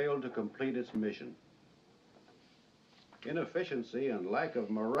repeatedly failed to complete its mission. Inefficiency and lack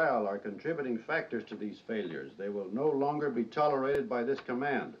of morale are contributing factors to these failures. They will no longer be tolerated by this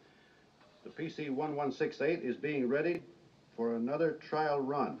command. The PC-1168 is being readied for another trial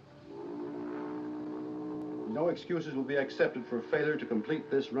run. No excuses will be accepted for failure to complete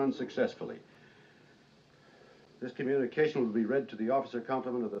this run successfully. This communication will be read to the officer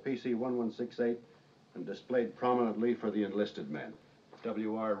complement of the PC-1168 and displayed prominently for the enlisted men.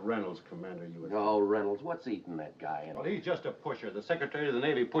 W.R. Reynolds, Commander, U.S. Oh, Reynolds, what's eating that guy? Well, he's just a pusher. The Secretary of the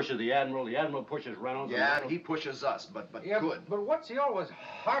Navy pushes the Admiral pushes Reynolds. Yeah, and he pushes us, but Yeah, good. but what's he always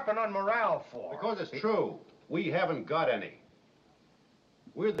harping on morale for? Because it's true. We haven't got any.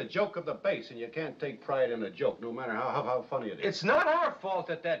 We're the joke of the base, and you can't take pride in a joke, no matter how funny it is. It's not our fault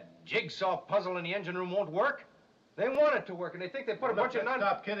that that jigsaw puzzle in the engine room won't work. They want it to work, and they think they put a bunch of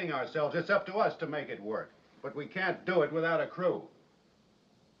Stop kidding ourselves. It's up to us to make it work. But we can't do it without a crew.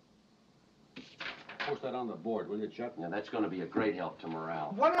 Post that on the board, will you, Chuck? Yeah, that's going to be a great help to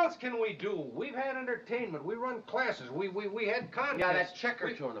morale. What else can we do? We've had entertainment. We run classes. We had contests. Yeah, that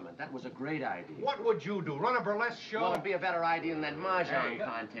checker tournament. That was a great idea. What would you do? Run a burlesque show? What would be a better idea than that mahjong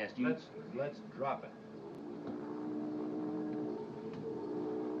contest? Let's drop it.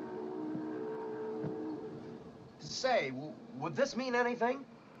 Say, would this mean anything?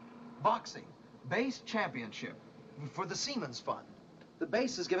 Boxing. Base championship. For the Seamen's Fund. The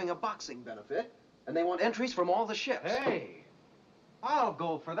base is giving a boxing benefit, and they want entries from all the ships. Hey, I'll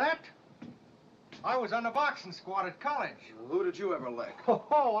go for that. I was on the boxing squad at college. Who did you ever lick?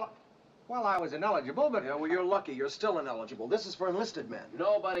 Oh, well, I was ineligible, but... Yeah, well, you're lucky. You're still ineligible. This is for enlisted men.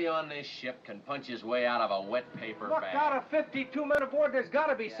 Nobody on this ship can punch his way out of a wet paper Look, bag. out of 52 men aboard, there's got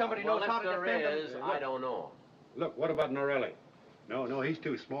to be somebody well, knows how to if defend there is, I don't know. Look, what about Norelli? No, he's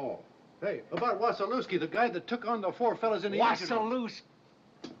too small. Hey, about Wasilewski, the guy that took on the four fellas in the engine room. Wasilewski.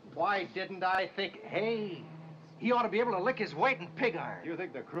 Why didn't I think, hey, he ought to be able to lick his weight in pig iron. You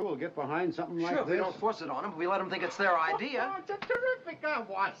think the crew will get behind something like Sure, this? we don't force it on them, but we let them think it's their idea. Oh, it's a terrific guy,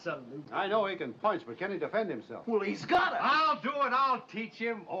 Wasilewski. I know he can punch, but can he defend himself? Well, he's got it. I'll do it. I'll teach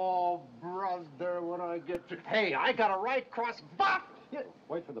him. Oh, brother, when I get to... Hey, I got a right cross. Bop!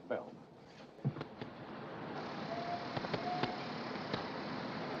 Wait for the bell.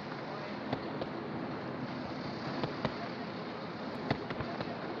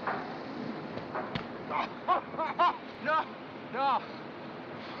 No.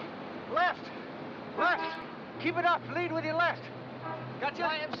 Left. Keep it up. Lead with your left. Gotcha?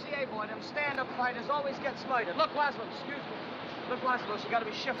 YMCA, boy. Them stand-up fighters always get smited. Look, Laszlo, excuse me. Look, Laszlo, you gotta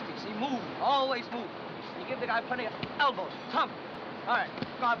be shifty. See, move. Always move. You give the guy plenty of elbows. Come. All right.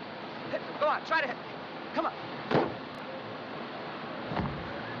 Go on. Hit. Go on. Try to hit. Come on.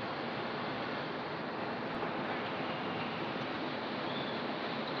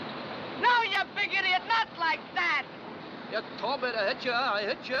 No, you big idiot. Not like that. You told me to hit you. I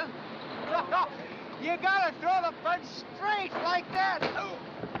hit you. No, you gotta throw the punch straight like that.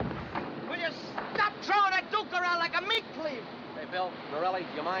 Will you stop throwing that duke around like a meat cleaver? Hey, Bill, Norelli,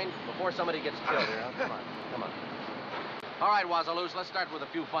 you mind? Before somebody gets killed here, huh? Come on. All right, Wasilewski, let's start with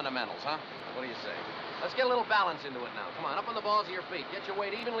a few fundamentals, huh? What do you say? Let's get a little balance into it now. Come on, up on the balls of your feet. Get your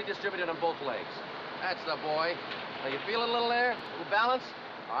weight evenly distributed on both legs. That's the boy. Now, you feel it a little there? A little balance?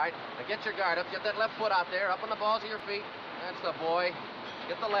 All right, now get your guard up. Get that left foot out there, up on the balls of your feet. That's the boy.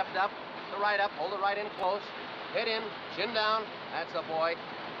 Get the left up, the right up. Hold the right in close. Head in, chin down. That's the boy.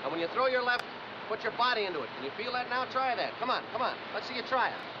 And when you throw your left, put your body into it. Can you feel that now? Try that. Come on. Let's see you try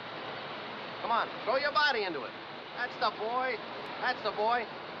it. Come on, throw your body into it. That's the boy.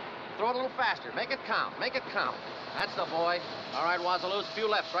 Throw it a little faster. Make it count. That's the boy. All right, Wasilewski, few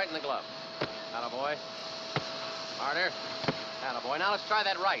lefts right in the glove. Atta boy. Harder. Atta boy. Now let's try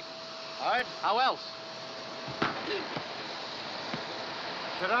that right. All right, how else?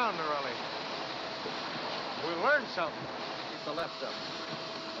 Sit down, Norelli. We'll learn something. Keep the left up.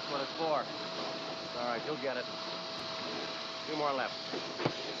 That's what it's for. All right, you'll get it. Two more left.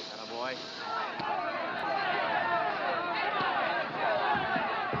 Attaboy.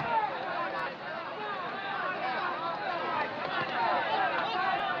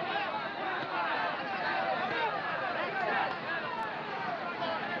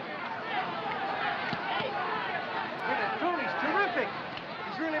 Tony's terrific.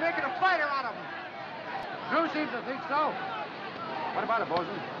 He's really making a fighter out of him. Drew seems to think so. What about it,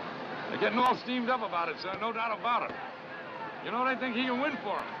 Bosun? They're getting all steamed up about it, sir. No doubt about it. You know, they think he can win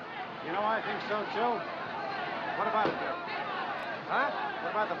for him. You know, I think so, too. What about it, Bill? Huh?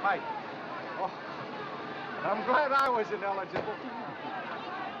 What about the fight? Oh, I'm glad I was ineligible.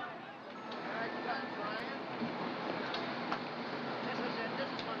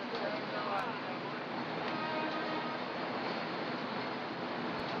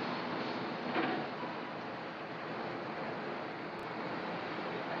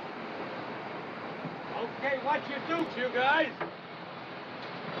 Okay, watch your dukes, you guys.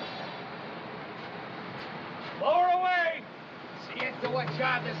 Lower away. See it to what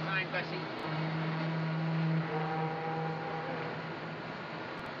job this time, Bessie?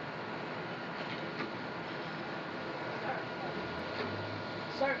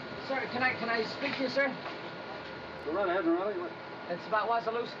 Sir, can I speak to you, sir? Go right ahead, Morelli. It's about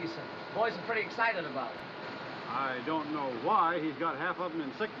Wasilewski, sir. Boys are pretty excited about it. I don't know why he's got half of them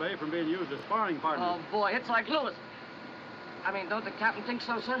in sick bay from being used as sparring partners. Oh, boy, it's like Lewis. I mean, don't the captain think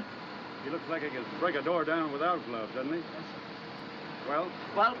so, sir? He looks like he could break a door down without gloves, doesn't he? Yes, sir. Well?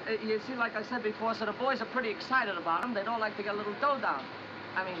 Well, you see, like I said before, sir, the boys are pretty excited about him. They'd all like to get a little dough down.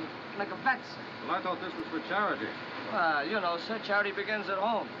 I mean, like a vet, sir. Well, I thought this was for charity. Well, you know, sir, charity begins at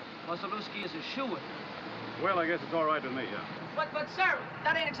home. Wasilewski is a shoo-in. Well, I guess it's all right with me, yeah. But, sir,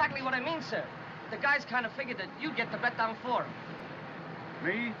 that ain't exactly what I mean, sir. The guys kind of figured that you'd get the bet down for him.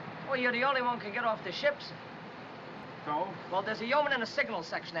 Me? Well, you're the only one who can get off the ship, sir. So? Well, there's a yeoman in the signal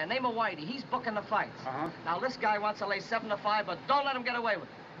section there, name of Whitey. He's booking the fights. Uh-huh. Now, this guy wants to lay 7 to 5, but don't let him get away with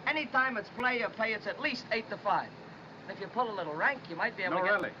it. Anytime it's play or pay, it's at least 8 to 5. And if you pull a little rank, you might be able to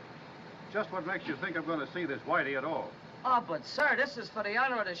get... No, really. Just what makes you think I'm going to see this Whitey at all? Oh, but, sir, this is for the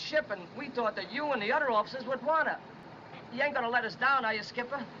honor of the ship, and we thought that you and the other officers would want it. You ain't going to let us down, are you,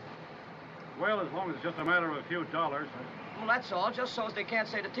 Skipper? Well, as long as it's just a matter of a few dollars. Well, that's all, just so as they can't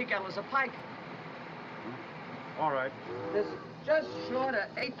say the tea kettle is a pike. All right. There's just short of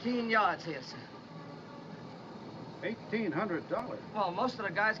 18 yards here, sir. $1,800? Well, most of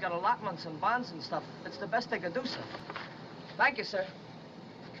the guys got allotments and bonds and stuff. It's the best they could do, sir. Thank you, sir.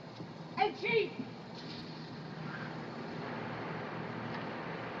 Hey, Chief!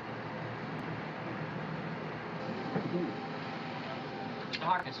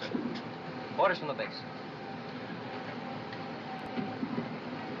 Harkness, sir. Orders from the base.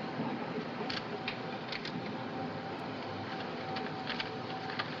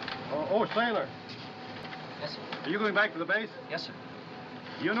 Oh, sailor. Yes, sir. Are you going back to the base? Yes, sir.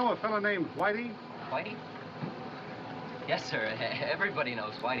 You know a fellow named Whitey? Whitey? Yes, sir. Everybody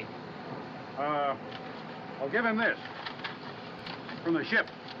knows Whitey. I'll give him this. From the ship.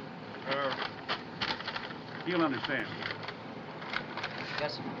 He'll understand.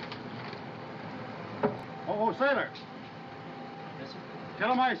 Yes, sir. Oh, sailor. Yes, sir.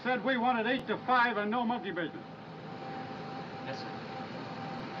 Tell him I said we wanted 8 to 5 and no monkey business. Yes, sir.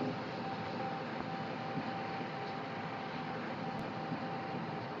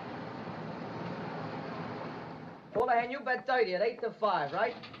 Houlihan, you bet 30 at 8 to 5,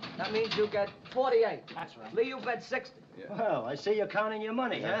 right? That means you get 48. That's right. Lee, you bet 60. Well, I see you're counting your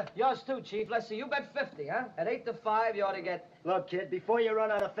money, huh? Yours too, Chief. Let's see, you bet 50, huh? At 8 to 5, you ought to get... Look, kid, before you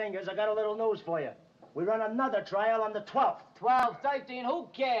run out of fingers, I got a little news for you. We run another trial on the 12th. 12, 13, who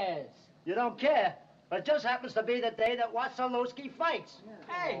cares? You don't care, but it just happens to be the day that Wasilewski fights.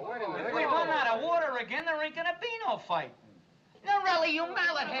 Hey, if we run out of water again, there ain't gonna be no fight. Norelli, you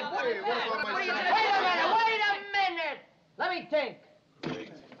mallet head. What are you Wait a minute! Let me think.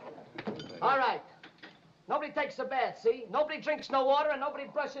 All right. Nobody takes a bath, see? Nobody drinks no water, and nobody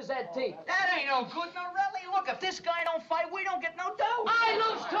brushes their teeth. That ain't no good, Norelli. Look, if this guy don't fight, we don't get no dough. I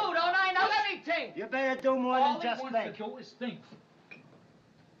lose too, don't I? Now let me think. You better do more All than just he think. wants to do is think.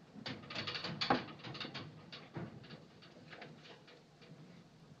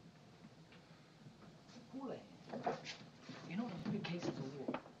 You know the 3 cases of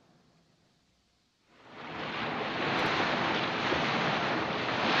war.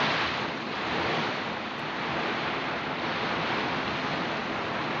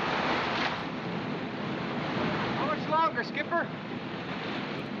 How much longer, Skipper?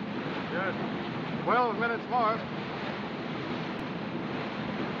 Just 12 minutes more.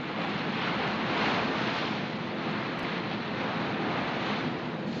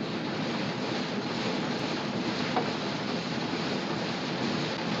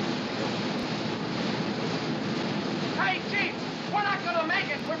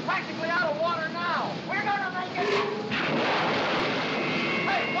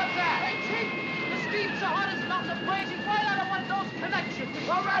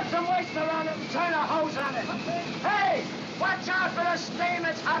 steam,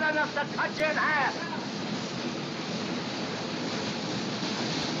 it's hot enough to cut you in half.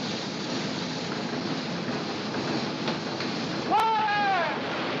 Water!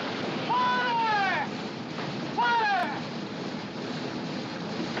 Water! Water!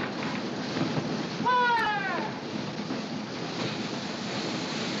 Water!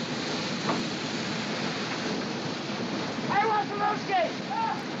 Hey, Wasilewski!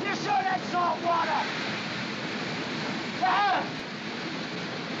 You sure that's salt water?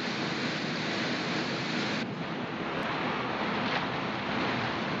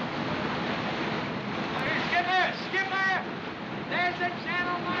 Skipper! Skipper! There's the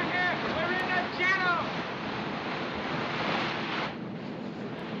channel marker! We're in the channel!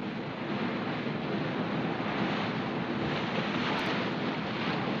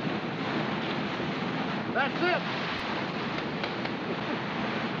 That's it.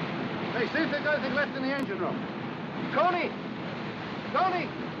 Hey, see if there's anything left in the engine room. Coney! Coney!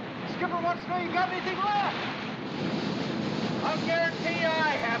 Skipper wants to know you got anything left. I'll guarantee you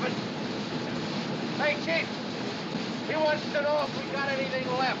I haven't. Hey, Chief. He wants to know if we got anything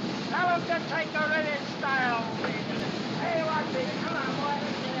left. Tell him to take the red in style. Hey, Watson, come on, boy.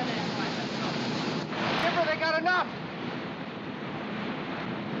 Let's get in there. Skipper, they got enough.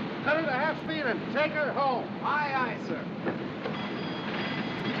 Cut her to half speed and take her home. Aye, aye, sir.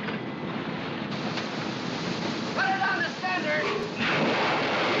 Put it on the standard.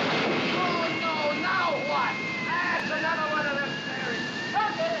 Oh, no. Now what? That's another one of them theories.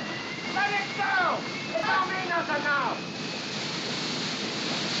 Look at it. Let it go. It don't mean nothing now.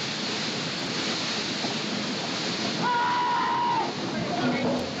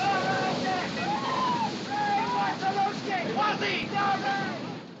 Hey, Wasilewski! Wazzy! All right.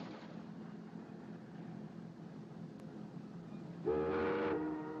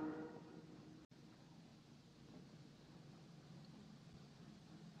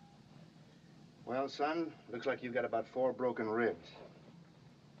 Well, son, looks like you've got about 4 broken ribs.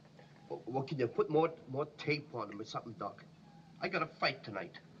 Well, can you put more tape on them or something, Doc? I got a fight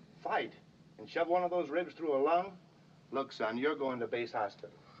tonight. Fight? And shove one of those ribs through a lung? Look, son, you're going to base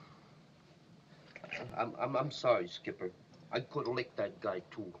hospital. I'm sorry, Skipper. I could have licked that guy,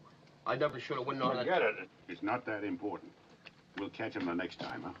 too. I never should have went on that. Forget it. It's not that important. We'll catch him the next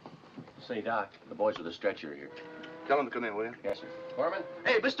time, huh? Say, Doc, the boys with the stretcher here. Tell him to come in, will you? Yes, sir. Foreman?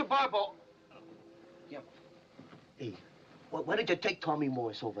 Hey, Mr. Barbo. Yep. Hey, why did you take Tommy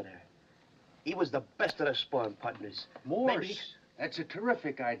Morse over there? He was the best of the sparring partners. Morse? Maybe- That's a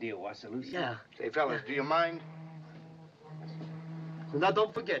terrific idea, Wasilewski. Yeah. Say, fellas, do you mind? Now,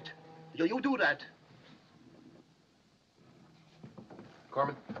 don't forget. You do that.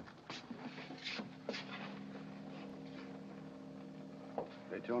 Corman?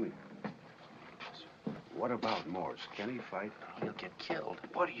 Hey, Tony. What about Morse? Can he fight? He'll get killed.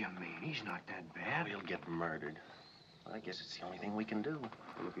 What do you mean? He's not that bad. He'll get murdered. I guess it's the only thing we can do.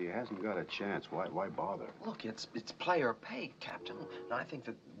 Well, if he hasn't got a chance, why bother? Look, it's play or pay, Captain. And I think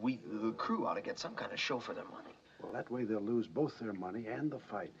that we, the crew, ought to get some kind of show for their money. Well, that way they'll lose both their money and the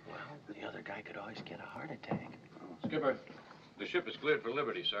fight. Well, the other guy could always get a heart attack. Skipper, the ship is cleared for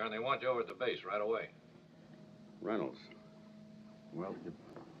liberty, sir, and they want you over at the base right away. Reynolds. Well, you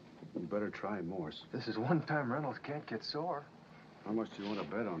better try Morse. This is one time Reynolds can't get sore. How much do you want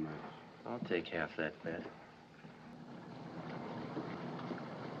to bet on that? I'll take half that bet.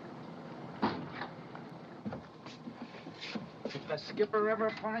 If the skipper ever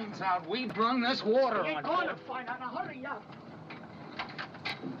finds out we brung this water You're on going board. to find out. Now, hurry up.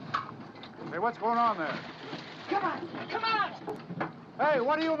 Hey, what's going on there? Come on. Come on. Hey,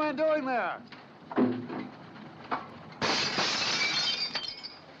 what are you men doing there?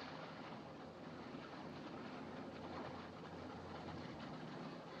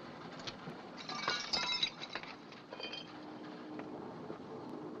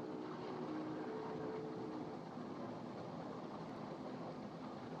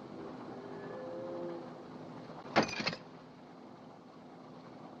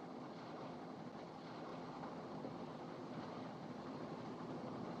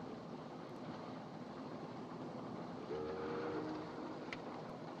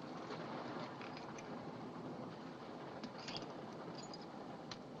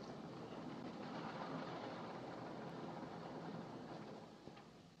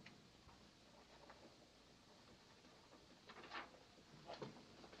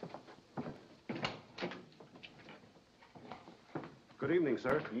 Good evening,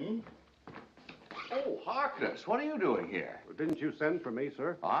 sir. Oh, Harkness, what are you doing here? Well, didn't you send for me,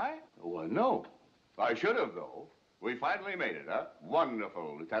 sir? I? Well, no. I should have, though. We finally made it, huh?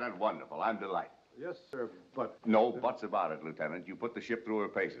 Wonderful, Lieutenant, wonderful. I'm delighted. Yes, sir, but... No buts about it, Lieutenant. You put the ship through her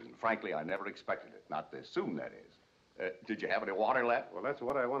paces, and frankly, I never expected it. Not this soon, that is. Did you have any water left? Well, that's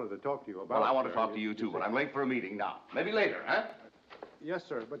what I wanted to talk to you about. Well, I want to sir. talk to you, too, but I'm late for a meeting now. Maybe later, huh? Yes,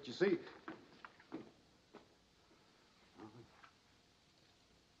 sir, but you see...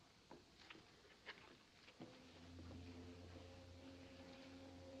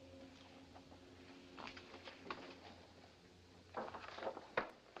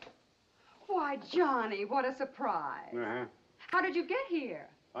 Why, Johnny, what a surprise. Uh-huh. How did you get here?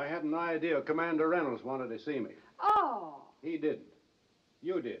 I had an idea Commander Reynolds wanted to see me. Oh. He didn't.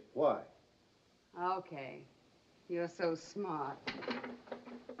 You did. Why? Okay. You're so smart.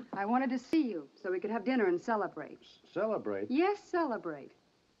 I wanted to see you so we could have dinner and celebrate. Celebrate? Yes, celebrate.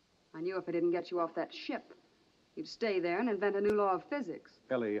 I knew if I didn't get you off that ship, you'd stay there and invent a new law of physics.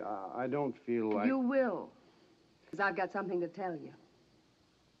 Ellie, I don't feel like... You will. Because I've got something to tell you.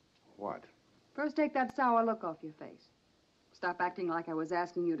 What? First, take that sour look off your face. Stop acting like I was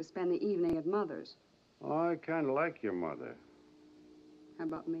asking you to spend the evening at Mother's. Oh, I kind of like your mother. How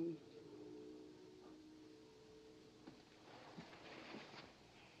about me?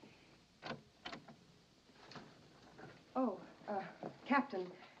 Oh, Captain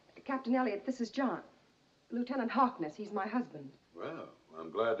Elliot, this is John. Lieutenant Harkness, he's my husband. Well,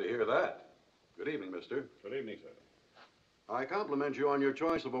 I'm glad to hear that. Good evening, mister. Good evening, sir. I compliment you on your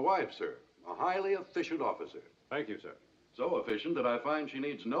choice of a wife, sir. A highly efficient officer. Thank you, sir. So efficient that I find she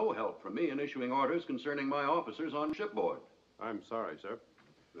needs no help from me in issuing orders concerning my officers on shipboard. I'm sorry, sir.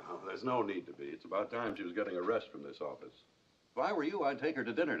 No, there's no need to be. It's about time she was getting a rest from this office. If I were you, I'd take her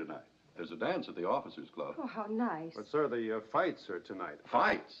to dinner tonight. There's a dance at the officers' club. Oh, how nice. But, sir, the fights are tonight.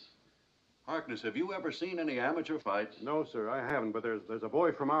 Fights? Harkness, have you ever seen any amateur fights? No, sir, I haven't, but there's a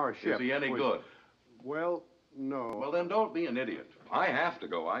boy from our ship. Is he any good? Well, no. Well, then don't be an idiot. I have to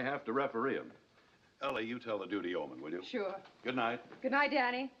go. I have to referee him. Ellie, you tell the duty yeoman, will you? Sure. Good night. Good night,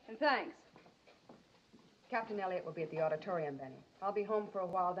 Danny, and thanks. Captain Elliot will be at the auditorium, Benny. I'll be home for a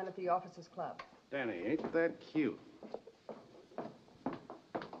while, then at the officers' club. Danny, ain't that cute?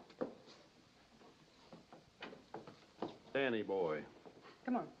 Danny, boy.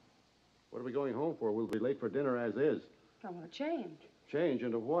 Come on. What are we going home for? We'll be late for dinner as is. I want to change. Change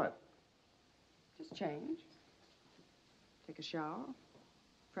into what? Just change. Take a shower.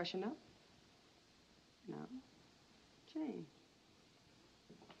 Freshen up. No. Change.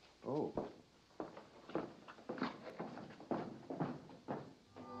 Oh.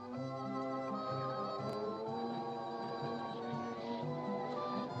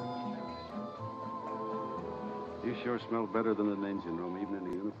 You sure smell better than an engine room, even in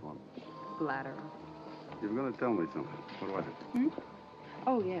the uniform. Bladder. You were going to tell me something. What was it? Hmm?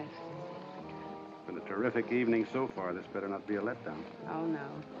 Oh, yes. Been a terrific evening so far. This better not be a letdown. Oh, no.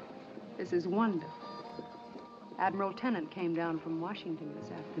 This is wonderful. Admiral Tennant came down from Washington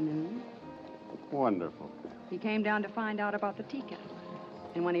this afternoon. Wonderful. He came down to find out about the tea kettle.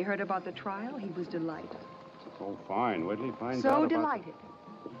 And when he heard about the trial, he was delighted. Oh, fine. Wait till he finds out So about... delighted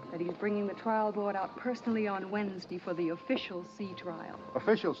that he's bringing the trial board out personally on Wednesday for the official sea trial.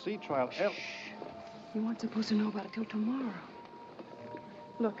 Official sea trial? Shh. You weren't supposed to know about it till tomorrow.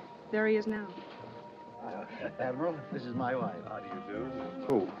 Look, there he is now. Admiral, this is my wife. How do you do?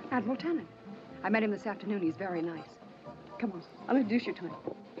 Who? Admiral Tennant. I met him this afternoon. He's very nice. Come on, I'll introduce you to him.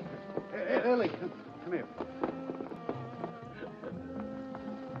 Hey, Ellie, come here.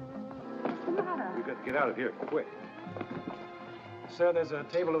 What's the matter? We've got to get out of here, quick. Sir, there's a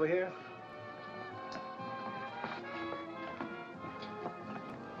table over here.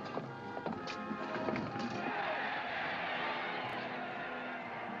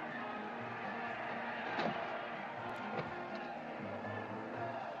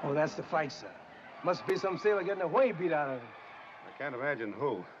 Oh, that's the fight, sir. Must be some sailor getting a way beat out of him. I can't imagine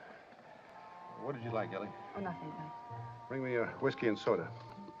who. What did you like, Ellie? Oh, nothing, thanks. Bring me a whiskey and soda.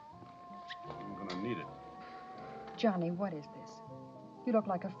 I'm gonna need it. Johnny, what is this? You look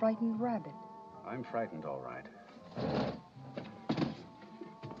like a frightened rabbit. I'm frightened, all right.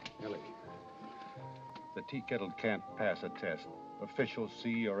 Ellie, the tea kettle can't pass a test. Official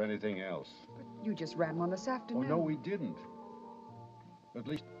sea or anything else. But you just ran one this afternoon. Oh, no, we didn't. At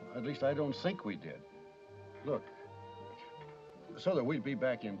least I don't think we did. Look, so that we'd be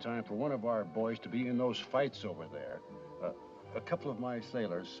back in time for one of our boys to be in those fights over there, a couple of my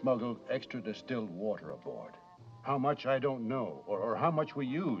sailors smuggled extra distilled water aboard. How much, I don't know. Or how much we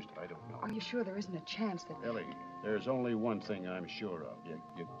used, I don't know. Are you sure there isn't a chance that... Ellie, there's only one thing I'm sure of.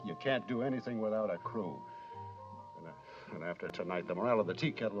 You can't do anything without a crew. And after tonight, the morale of the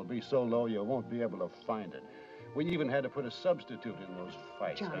tea kettle will be so low you won't be able to find it. We even had to put a substitute in those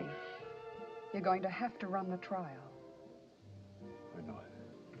fights. Johnny, You're going to have to run the trial. I know it.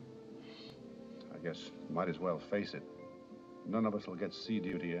 I guess might as well face it. None of us will get sea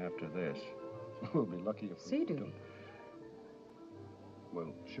duty after this. We'll be lucky if Sea duty? don't.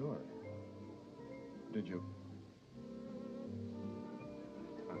 Well, sure. Did you?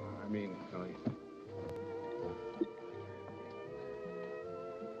 I mean,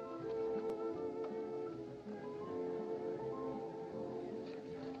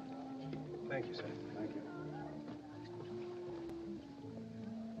 Thank you, sir. Thank you.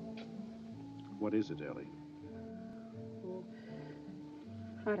 What is it, Ellie? Oh,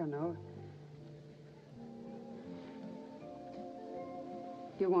 I don't know.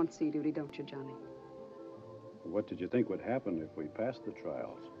 You want sea duty, don't you, Johnny? What did you think would happen if we passed the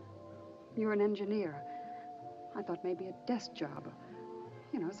trials? You're an engineer. I thought maybe a desk job.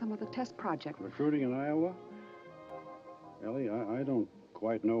 You know, some other test project. Recruiting in Iowa? Ellie, I don't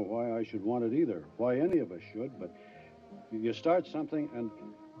quite know why I should want it either. Why any of us should, but you start something and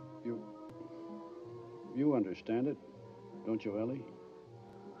you understand it, don't you, Ellie?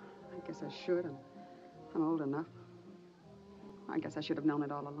 I guess I should. I'm old enough. I guess I should have known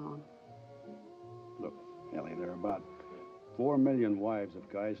it all along. Look, Ellie, there are about 4 million wives of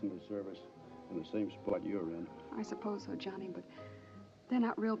guys in the service in the same spot you're in. I suppose so, Johnny, but they're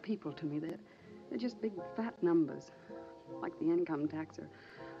not real people to me. They're just big, fat numbers, like the income tax or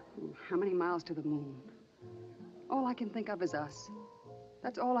how many miles to the moon. All I can think of is us.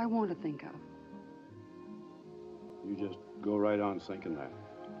 That's all I want to think of. You just go right on thinking that.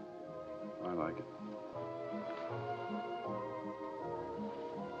 I like it.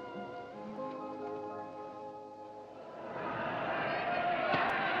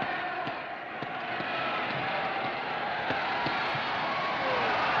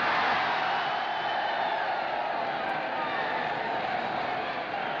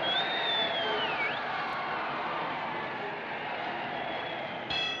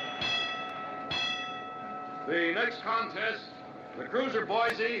 The next contest, the cruiser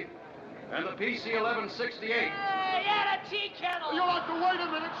Boise and the PC 1168. Yeah, the tea kettle. You'll have to wait a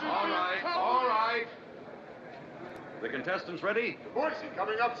minute. All right, all right. The contestants ready? Boise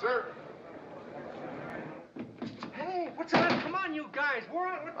coming up, sir. Hey, what's up? Come on, you guys. We're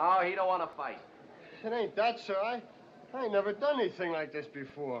on. Oh, he don't want to fight. It ain't that, sir. I ain't never done anything like this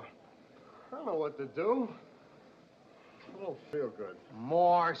before. I don't know what to do. I don't feel good.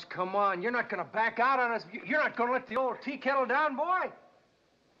 Morse, come on. You're not going to back out on us. You're not going to let the old tea kettle down, boy.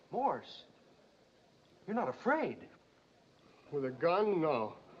 Morse, you're not afraid. With a gun?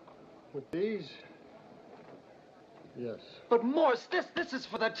 No. With these? Yes. But Morse, this is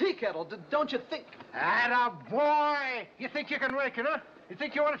for the tea kettle. Don't you think? Atta boy! You think you can rake it, huh? You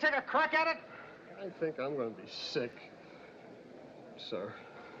think you want to take a crack at it? I think I'm going to be sick, sir.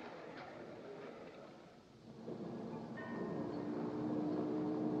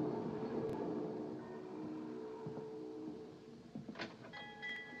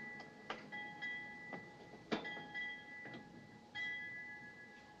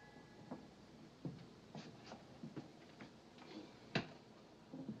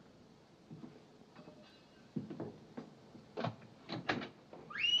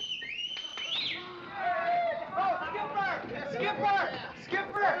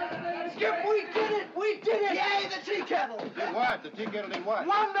 What? The tea kettle did what?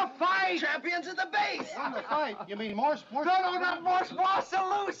 Won the fight! Champions of the base! Won the fight? You mean Morse? No, not Morse.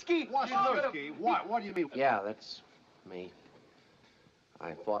 Wasilewski! Wasilewski? What? What do you mean? Yeah, that's me.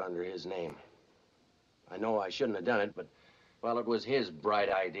 I fought under his name. I know I shouldn't have done it, but, well, it was his bright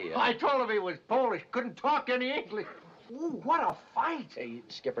idea. I told him he was Polish, couldn't talk any English. Ooh, what a fight! Hey,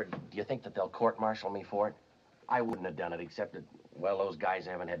 Skipper, do you think that they'll court-martial me for it? I wouldn't have done it, except that, well, those guys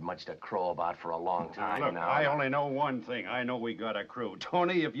haven't had much to crow about for a long time Look, now. I only know one thing. I know we got a crew.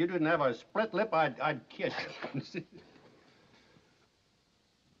 Tony, if you didn't have a split lip, I'd kiss you.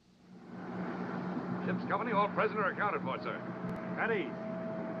 Ship's company, all present or accounted for, sir. At ease.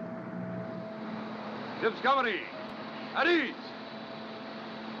 Ship's company, at ease.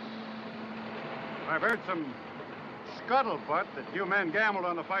 I've heard some scuttlebutt that you men gambled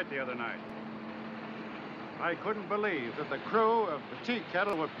on the fight the other night. I couldn't believe that the crew of the tea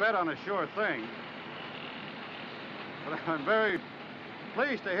kettle would bet on a sure thing. But I'm very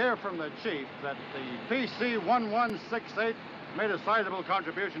pleased to hear from the chief that the PC 1168 made a sizable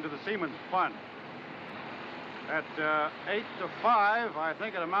contribution to the Seamen's Fund. At 8 to 5, I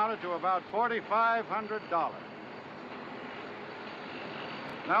think it amounted to about $4,500.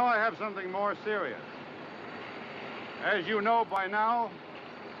 Now I have something more serious. As you know by now,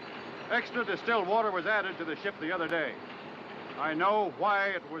 extra distilled water was added to the ship the other day. I know why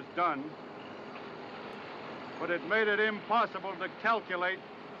it was done, but it made it impossible to calculate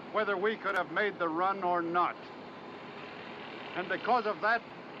whether we could have made the run or not. And because of that,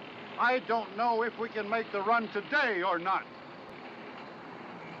 I don't know if we can make the run today or not.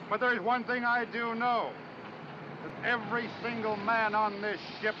 But there's one thing I do know, that every single man on this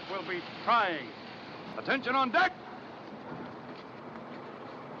ship will be trying. Attention on deck!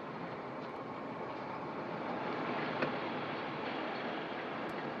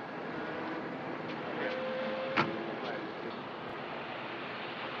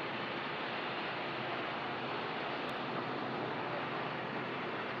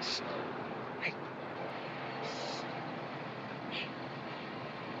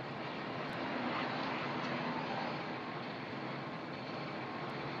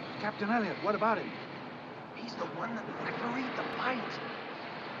 Captain Elliott, what about him? He's the one that agreed to fight.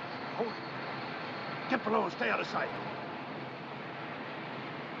 Hold it. Get below and stay out of sight.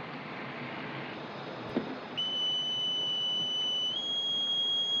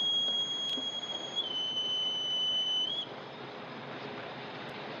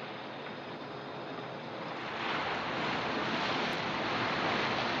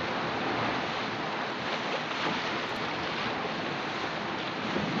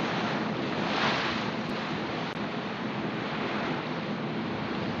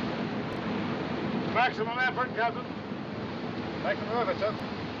 Maximum effort, Captain. Maximum effort, sir.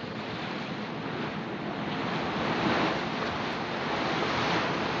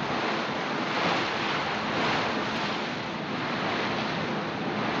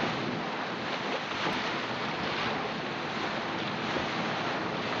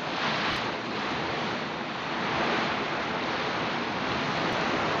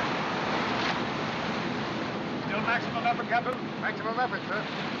 Still maximum effort, Captain? Maximum effort, sir.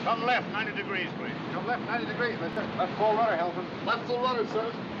 Come left, 90 degrees, please. Come left 90 degrees, mister. Left full rudder, Helfen. Left full rudder,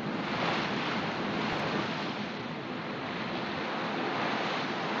 sir.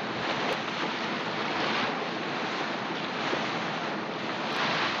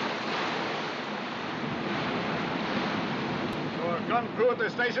 Your gun crew at the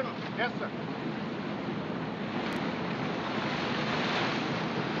station? Yes, sir.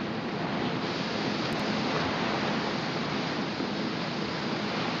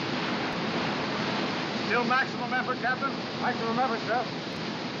 Still maximum effort, Captain? Maximum effort, sir.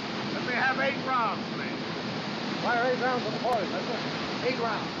 Let me have 8 rounds, please. Fire 8 rounds on the boys, mister. 8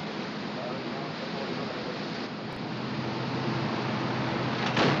 rounds.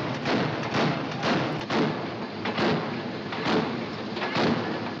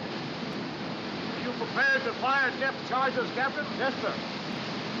 Are you prepared to fire depth charges, Captain? Yes, sir.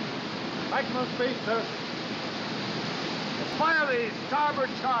 Maximum speed, sir. Fire the starboard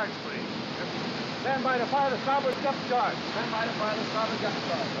charge, please. Stand by to fire the starboard depth charge. Stand by to fire the starboard depth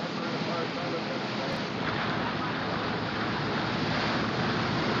charge.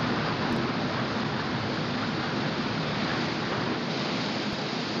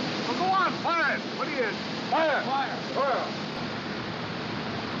 Well, go on, fire it. What do you... Fire! Fire! Fire!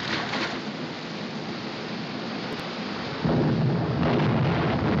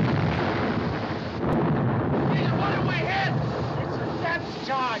 What did we hit? It's a depth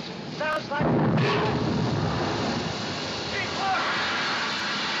charge. Sounds like...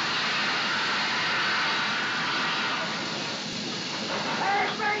 Hey,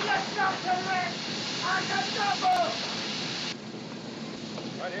 bring the stuff to Rick! On the double!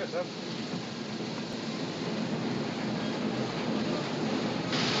 Right here, sir.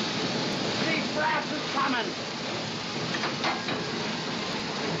 These blasts is coming!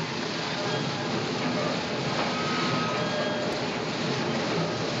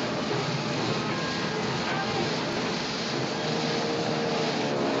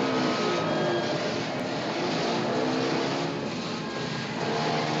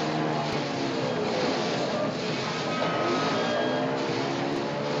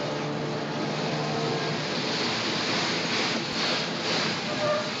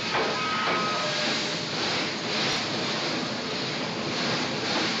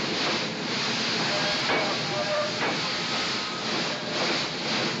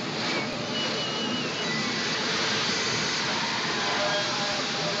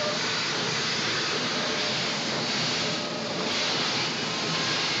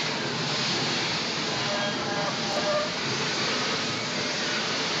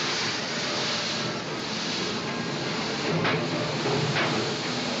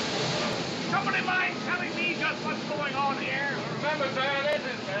 Somebody mind telling me just what's going on here? Remember, sir, this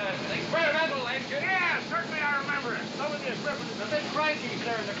is an experimental engine. Yeah, certainly I remember it. Some of the equipment is A bit cranky,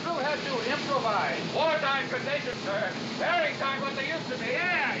 sir. The crew had to improvise. Wartime conditions, sir. Very time what they used to be.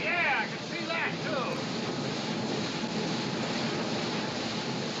 Yeah, I can see that, too.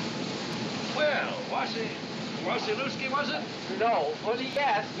 Wasilewski, was it? No. Well,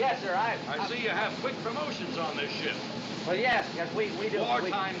 yes, sir. I see you have quick promotions on this ship. Well, yes, we do.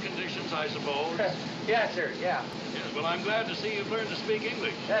 Wartime conditions, I suppose. Yes, sir, yeah. Yes, well, I'm glad to see you've learned to speak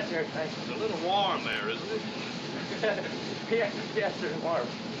English. Yes, sir, thanks. It's a little warm there, isn't it? Yes, sir, warm.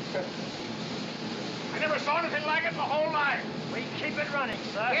 I never saw anything like it my whole life. We keep it running,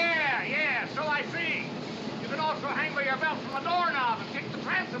 sir. Yeah, so I see. You can also hang by your belt from a doorknob and kick the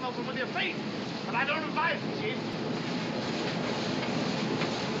transom open with your feet. But I don't advise it, Chief.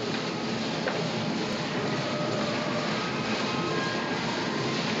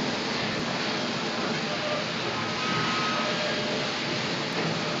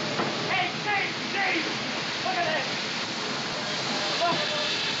 Hey, Steve! Look at this! Look!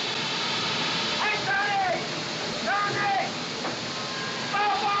 Hey, Tony! Tony!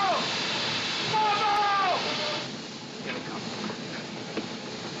 Bobo! Bobo! Here it comes.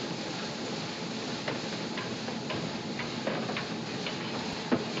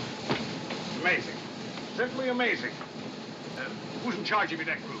 Amazing. Simply amazing. Who's in charge of your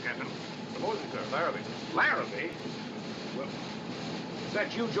deck crew, Captain? The Mosen, sir. Larrabee. Larrabee? Well, is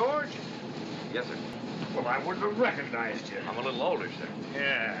that you, George? Yes, sir. Well, I wouldn't have recognized you. I'm a little older, sir.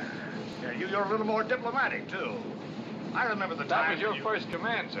 Yeah, you're a little more diplomatic, too. I remember the time That was your when first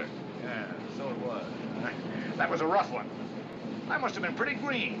command, sir. Yeah, so it was. That was a rough one. I must have been pretty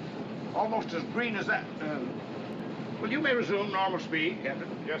green. Almost as green as that. Well, you may resume normal speed, Captain.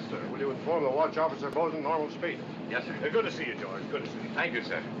 Yes, sir. Will you inform the watch officer Bosun normal speed? Yes, sir. Good to see you, George. Good to see you. Thank you,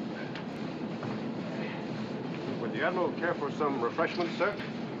 sir. Would the Admiral care for some refreshments, sir?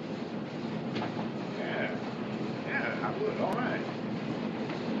 Yeah, I would. All right.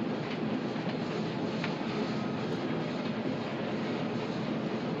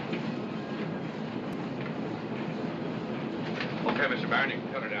 Okay, Mr. Barron, you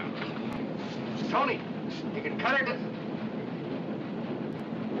can cut her down. Tony, you can cut it.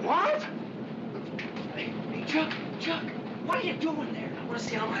 What? Hey, Chuck, what are you doing there? I want to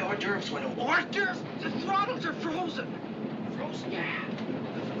see how my hors d'oeuvres went over. Hors d'oeuvres? The throttles are frozen. Frozen? Yeah.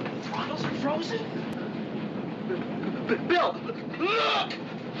 The throttles are frozen? Bill, look!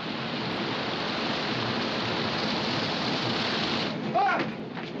 Ah!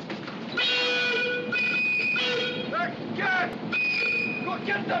 Go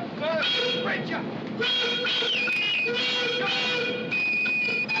get the bridge!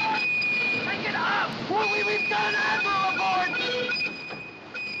 Take it up! We've got an admiral aboard!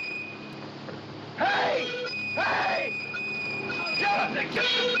 Hey! Get up there!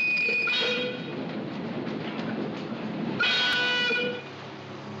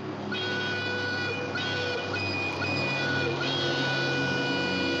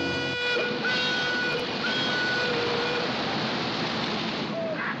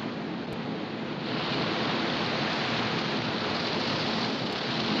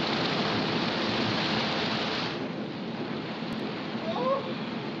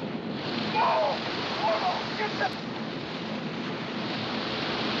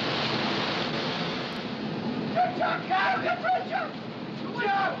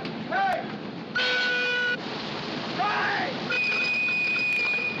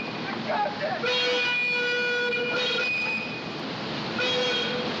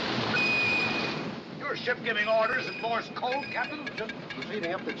 Your ship giving orders in Morse code, Captain? Just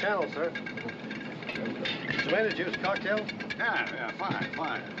proceeding up the channel, sir. Tomato juice cocktail? Yeah,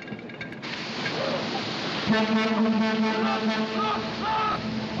 fine.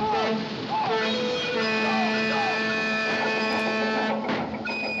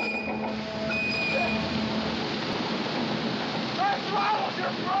 Our throttles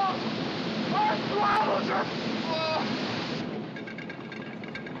are frozen! Our throttles are...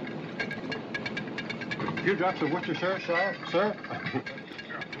 Few drops of Worcestershire, sir?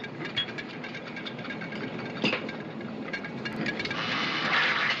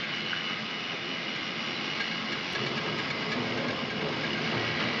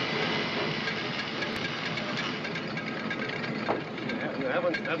 You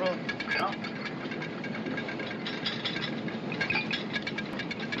haven't, Admiral? No.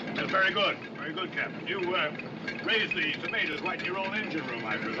 Very good, Captain. You raised the tomatoes right in your own engine room,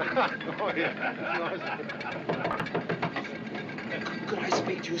 I presume. Oh, yeah. Could I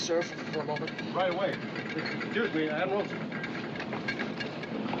speak to you, sir, for a moment? Right away. Excuse me, Admiral.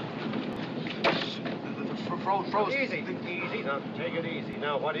 Frozen. Easy. Now, take it easy.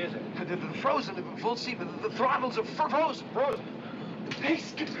 Now, what is it? The frozen, full steam. The throttles are frozen. Frozen. The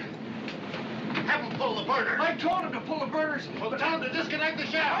pace. Have him pull the burner. I told him to pull the burners. Well, tell him to disconnect the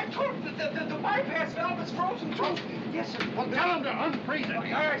shaft. I told him that the bypass valve is frozen too. Yes, sir. Well, tell them to unfreeze it. All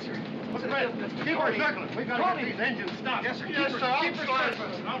right, sir. What's the matter? Keep her circling. We've got to get these engines stopped. Yes, sir. Yes, sir. I'll Keep her start.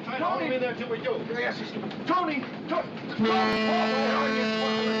 circling. I'll try to hold me there till we do. Yes, sir. Tony! Tony! Where are you?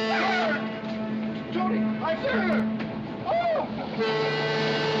 Tony! I'm here! Oh!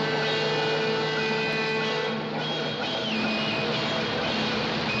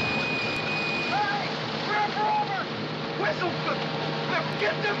 Whistle!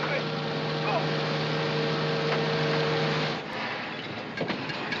 Get them!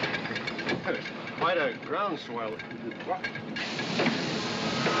 Quite a groundswell.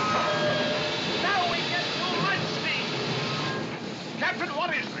 Now we get to red speed. Captain,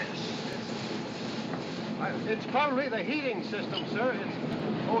 what is this? It's probably the heating system, sir.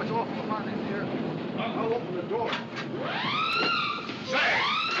 It's awful hot in here. I'll open the door. Say!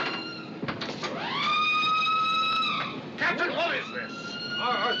 Captain, what is this?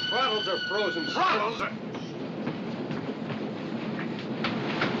 Our throttles are frozen. Throttles?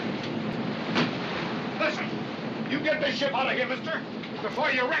 Listen, you get this ship out of here, mister, before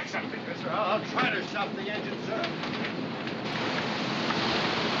you wreck something. Yes, sir. I'll try to stop the engine, sir.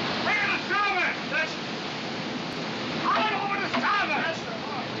 Bring in the starboard! That's... Run over to starboard! Yes, sir.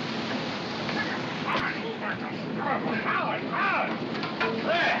 Hard, move back up. Hard.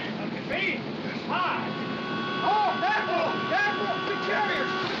 There, look at me. It's hard. Oh, Admiral! Admiral! The carrier!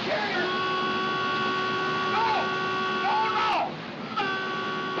 The carrier! No!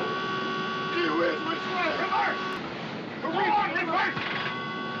 Gee whiz, which way? Reverse! Go on, reverse!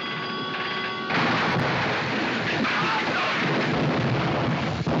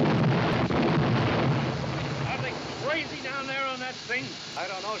 Nothing crazy down there on that thing? I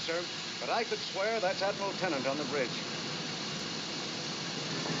don't know, sir, but I could swear that's Admiral Tennant on the bridge.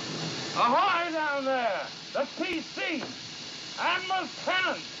 Ahoy down there! The PC! Admiral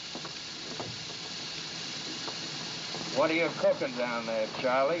Tennant! What are you cooking down there,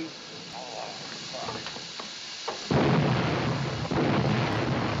 Charlie?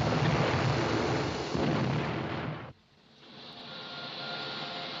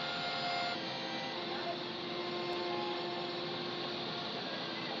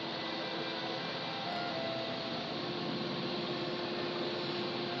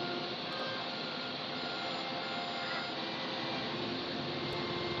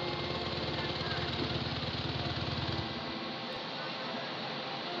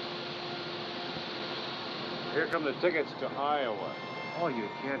 Here come the tickets to Iowa. Oh, you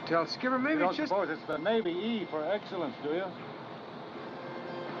can't tell. Skipper, maybe You don't it's just... suppose it's the Navy E for excellence, do you?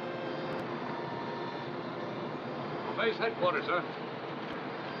 Base headquarters, sir.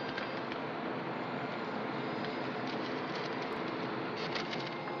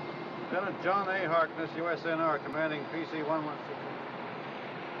 Lieutenant John A. Harkness, USNR, commanding PC-116.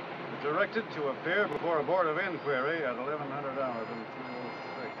 Directed to appear before a board of inquiry at 1100 hours in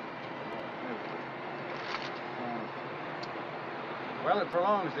 206. Well, it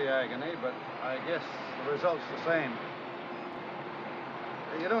prolongs the agony, but I guess the result's the same.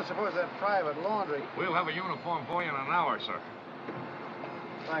 You don't suppose that private laundry... We'll have a uniform for you in an hour, sir.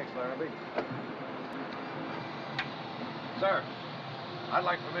 Thanks, Larrabee. Sir, I'd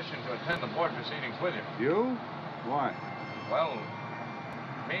like permission to attend the board proceedings with you. You? Why? Well,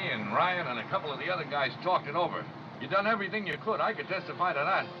 me and Ryan and a couple of the other guys talked it over. You done everything you could. I could testify to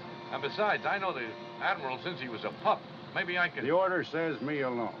that. And besides, I know the Admiral since he was a pup. Maybe I could... The order says me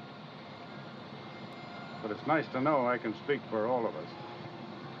alone. But it's nice to know I can speak for all of us.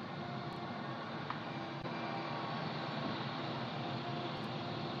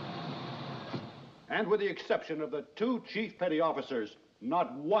 And with the exception of the 2 chief petty officers,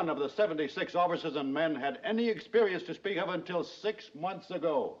 not one of the 76 officers and men had any experience to speak of until 6 months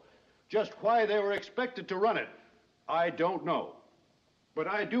ago. Just why they were expected to run it, I don't know. But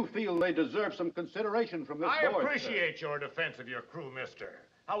I do feel they deserve some consideration from this board. I appreciate your defense of your crew, mister.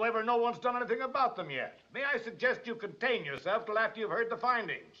 However, no one's done anything about them yet. May I suggest you contain yourself till after you've heard the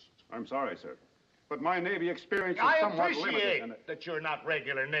findings? I'm sorry, sir. But my Navy experience is I somewhat limited. appreciate that you're not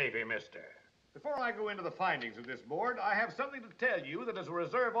regular Navy, mister. Before I go into the findings of this board, I have something to tell you that as a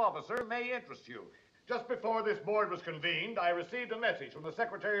reserve officer may interest you. Just before this board was convened, I received a message from the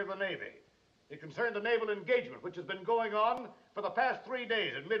Secretary of the Navy. It concerned the naval engagement, which has been going on for the past 3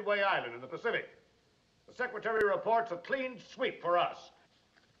 days at Midway Island in the Pacific. The Secretary reports a clean sweep for us.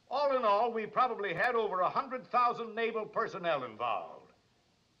 All in all, we probably had over 100,000 naval personnel involved.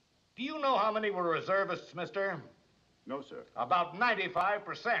 Do you know how many were reservists, mister? No, sir. About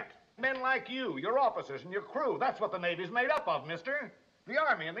 95%. Men like you, your officers and your crew. That's what the Navy's made up of, mister. The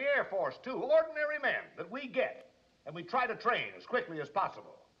Army and the Air Force, too. Ordinary men that we get, and we try to train as quickly as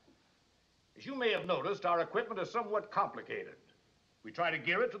possible. As you may have noticed, our equipment is somewhat complicated. We try to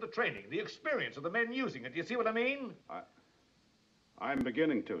gear it to the training, the experience of the men using it. Do you see what I mean? I'm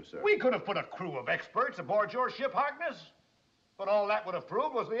beginning to, sir. We could have put a crew of experts aboard your ship, Harkness. But all that would have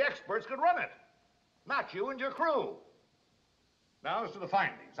proved was the experts could run it, not you and your crew. Now, as to the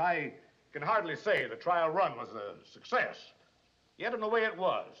findings, I can hardly say the trial run was a success. Yet, in a way, it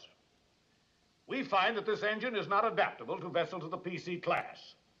was. We find that this engine is not adaptable to vessels of the PC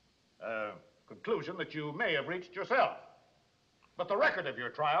class. A conclusion that you may have reached yourself. But the record of your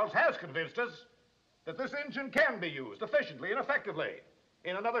trials has convinced us that this engine can be used efficiently and effectively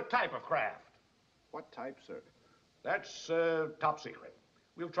in another type of craft. What type, sir? That's top secret.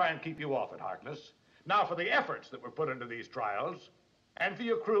 We'll try and keep you off it, Harkness. Now, for the efforts that were put into these trials, and for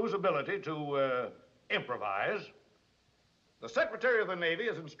your crew's ability to improvise, the Secretary of the Navy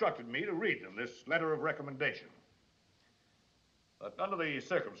has instructed me to read them this letter of recommendation. But under the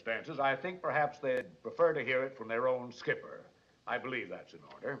circumstances, I think perhaps they'd prefer to hear it from their own skipper. I believe that's in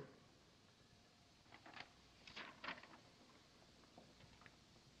order.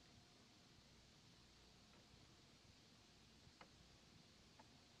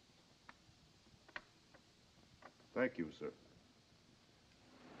 Thank you, sir.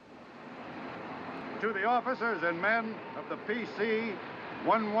 To the officers and men of the PC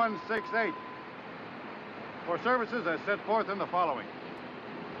 1168 for services as set forth in the following.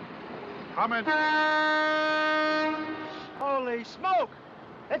 Comment. Holy smoke!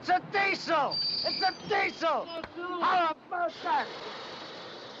 It's a diesel! It's a diesel! How about that?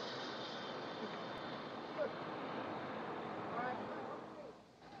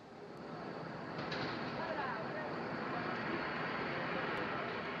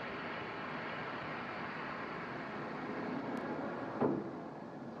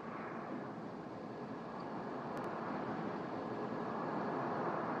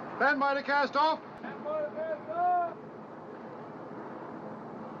 Stand by to cast off.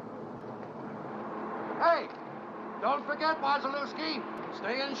 Hey, don't forget, Wazalewski.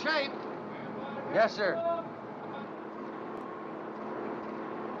 Stay in shape. Yes, sir.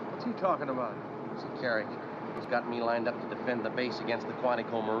 What's he talking about? It's a character. He's got me lined up to defend the base against the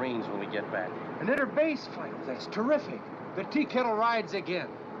Quantico Marines when we get back. An inter-base fight. That's terrific. The tea kettle rides again.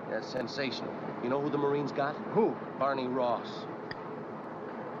 That's sensational. You know who the Marines got? Who? Barney Ross.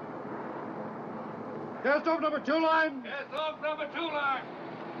 Cast off number 2 line. Cast off number 2 line.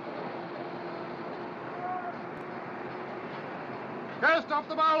 Cast off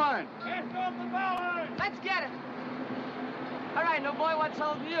the bow line. Cast off the bow line. Let's get it. All right, new boy, what's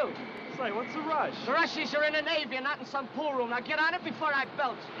holding you? Say, what's the rush? The Russies are in the Navy and not in some pool room. Now get on it before I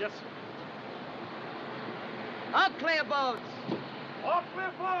belch. Yes, sir. All clear boats. All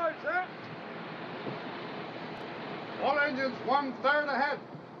clear forward, sir. All engines 1/3 ahead.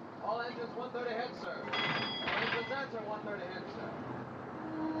 All engines 1/3 ahead, sir. All engines answer 1/3 ahead, sir.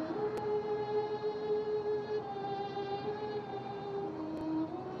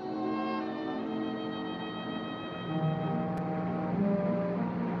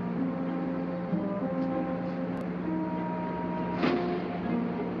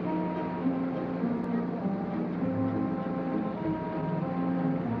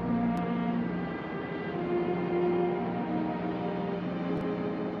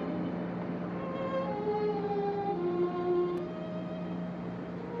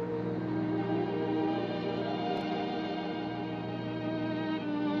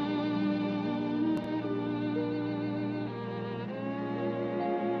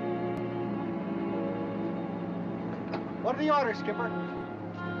 What are the orders, Skipper?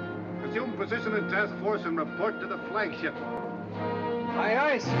 Assume position in task force and report to the flagship. Aye,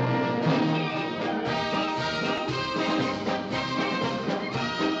 aye, sir.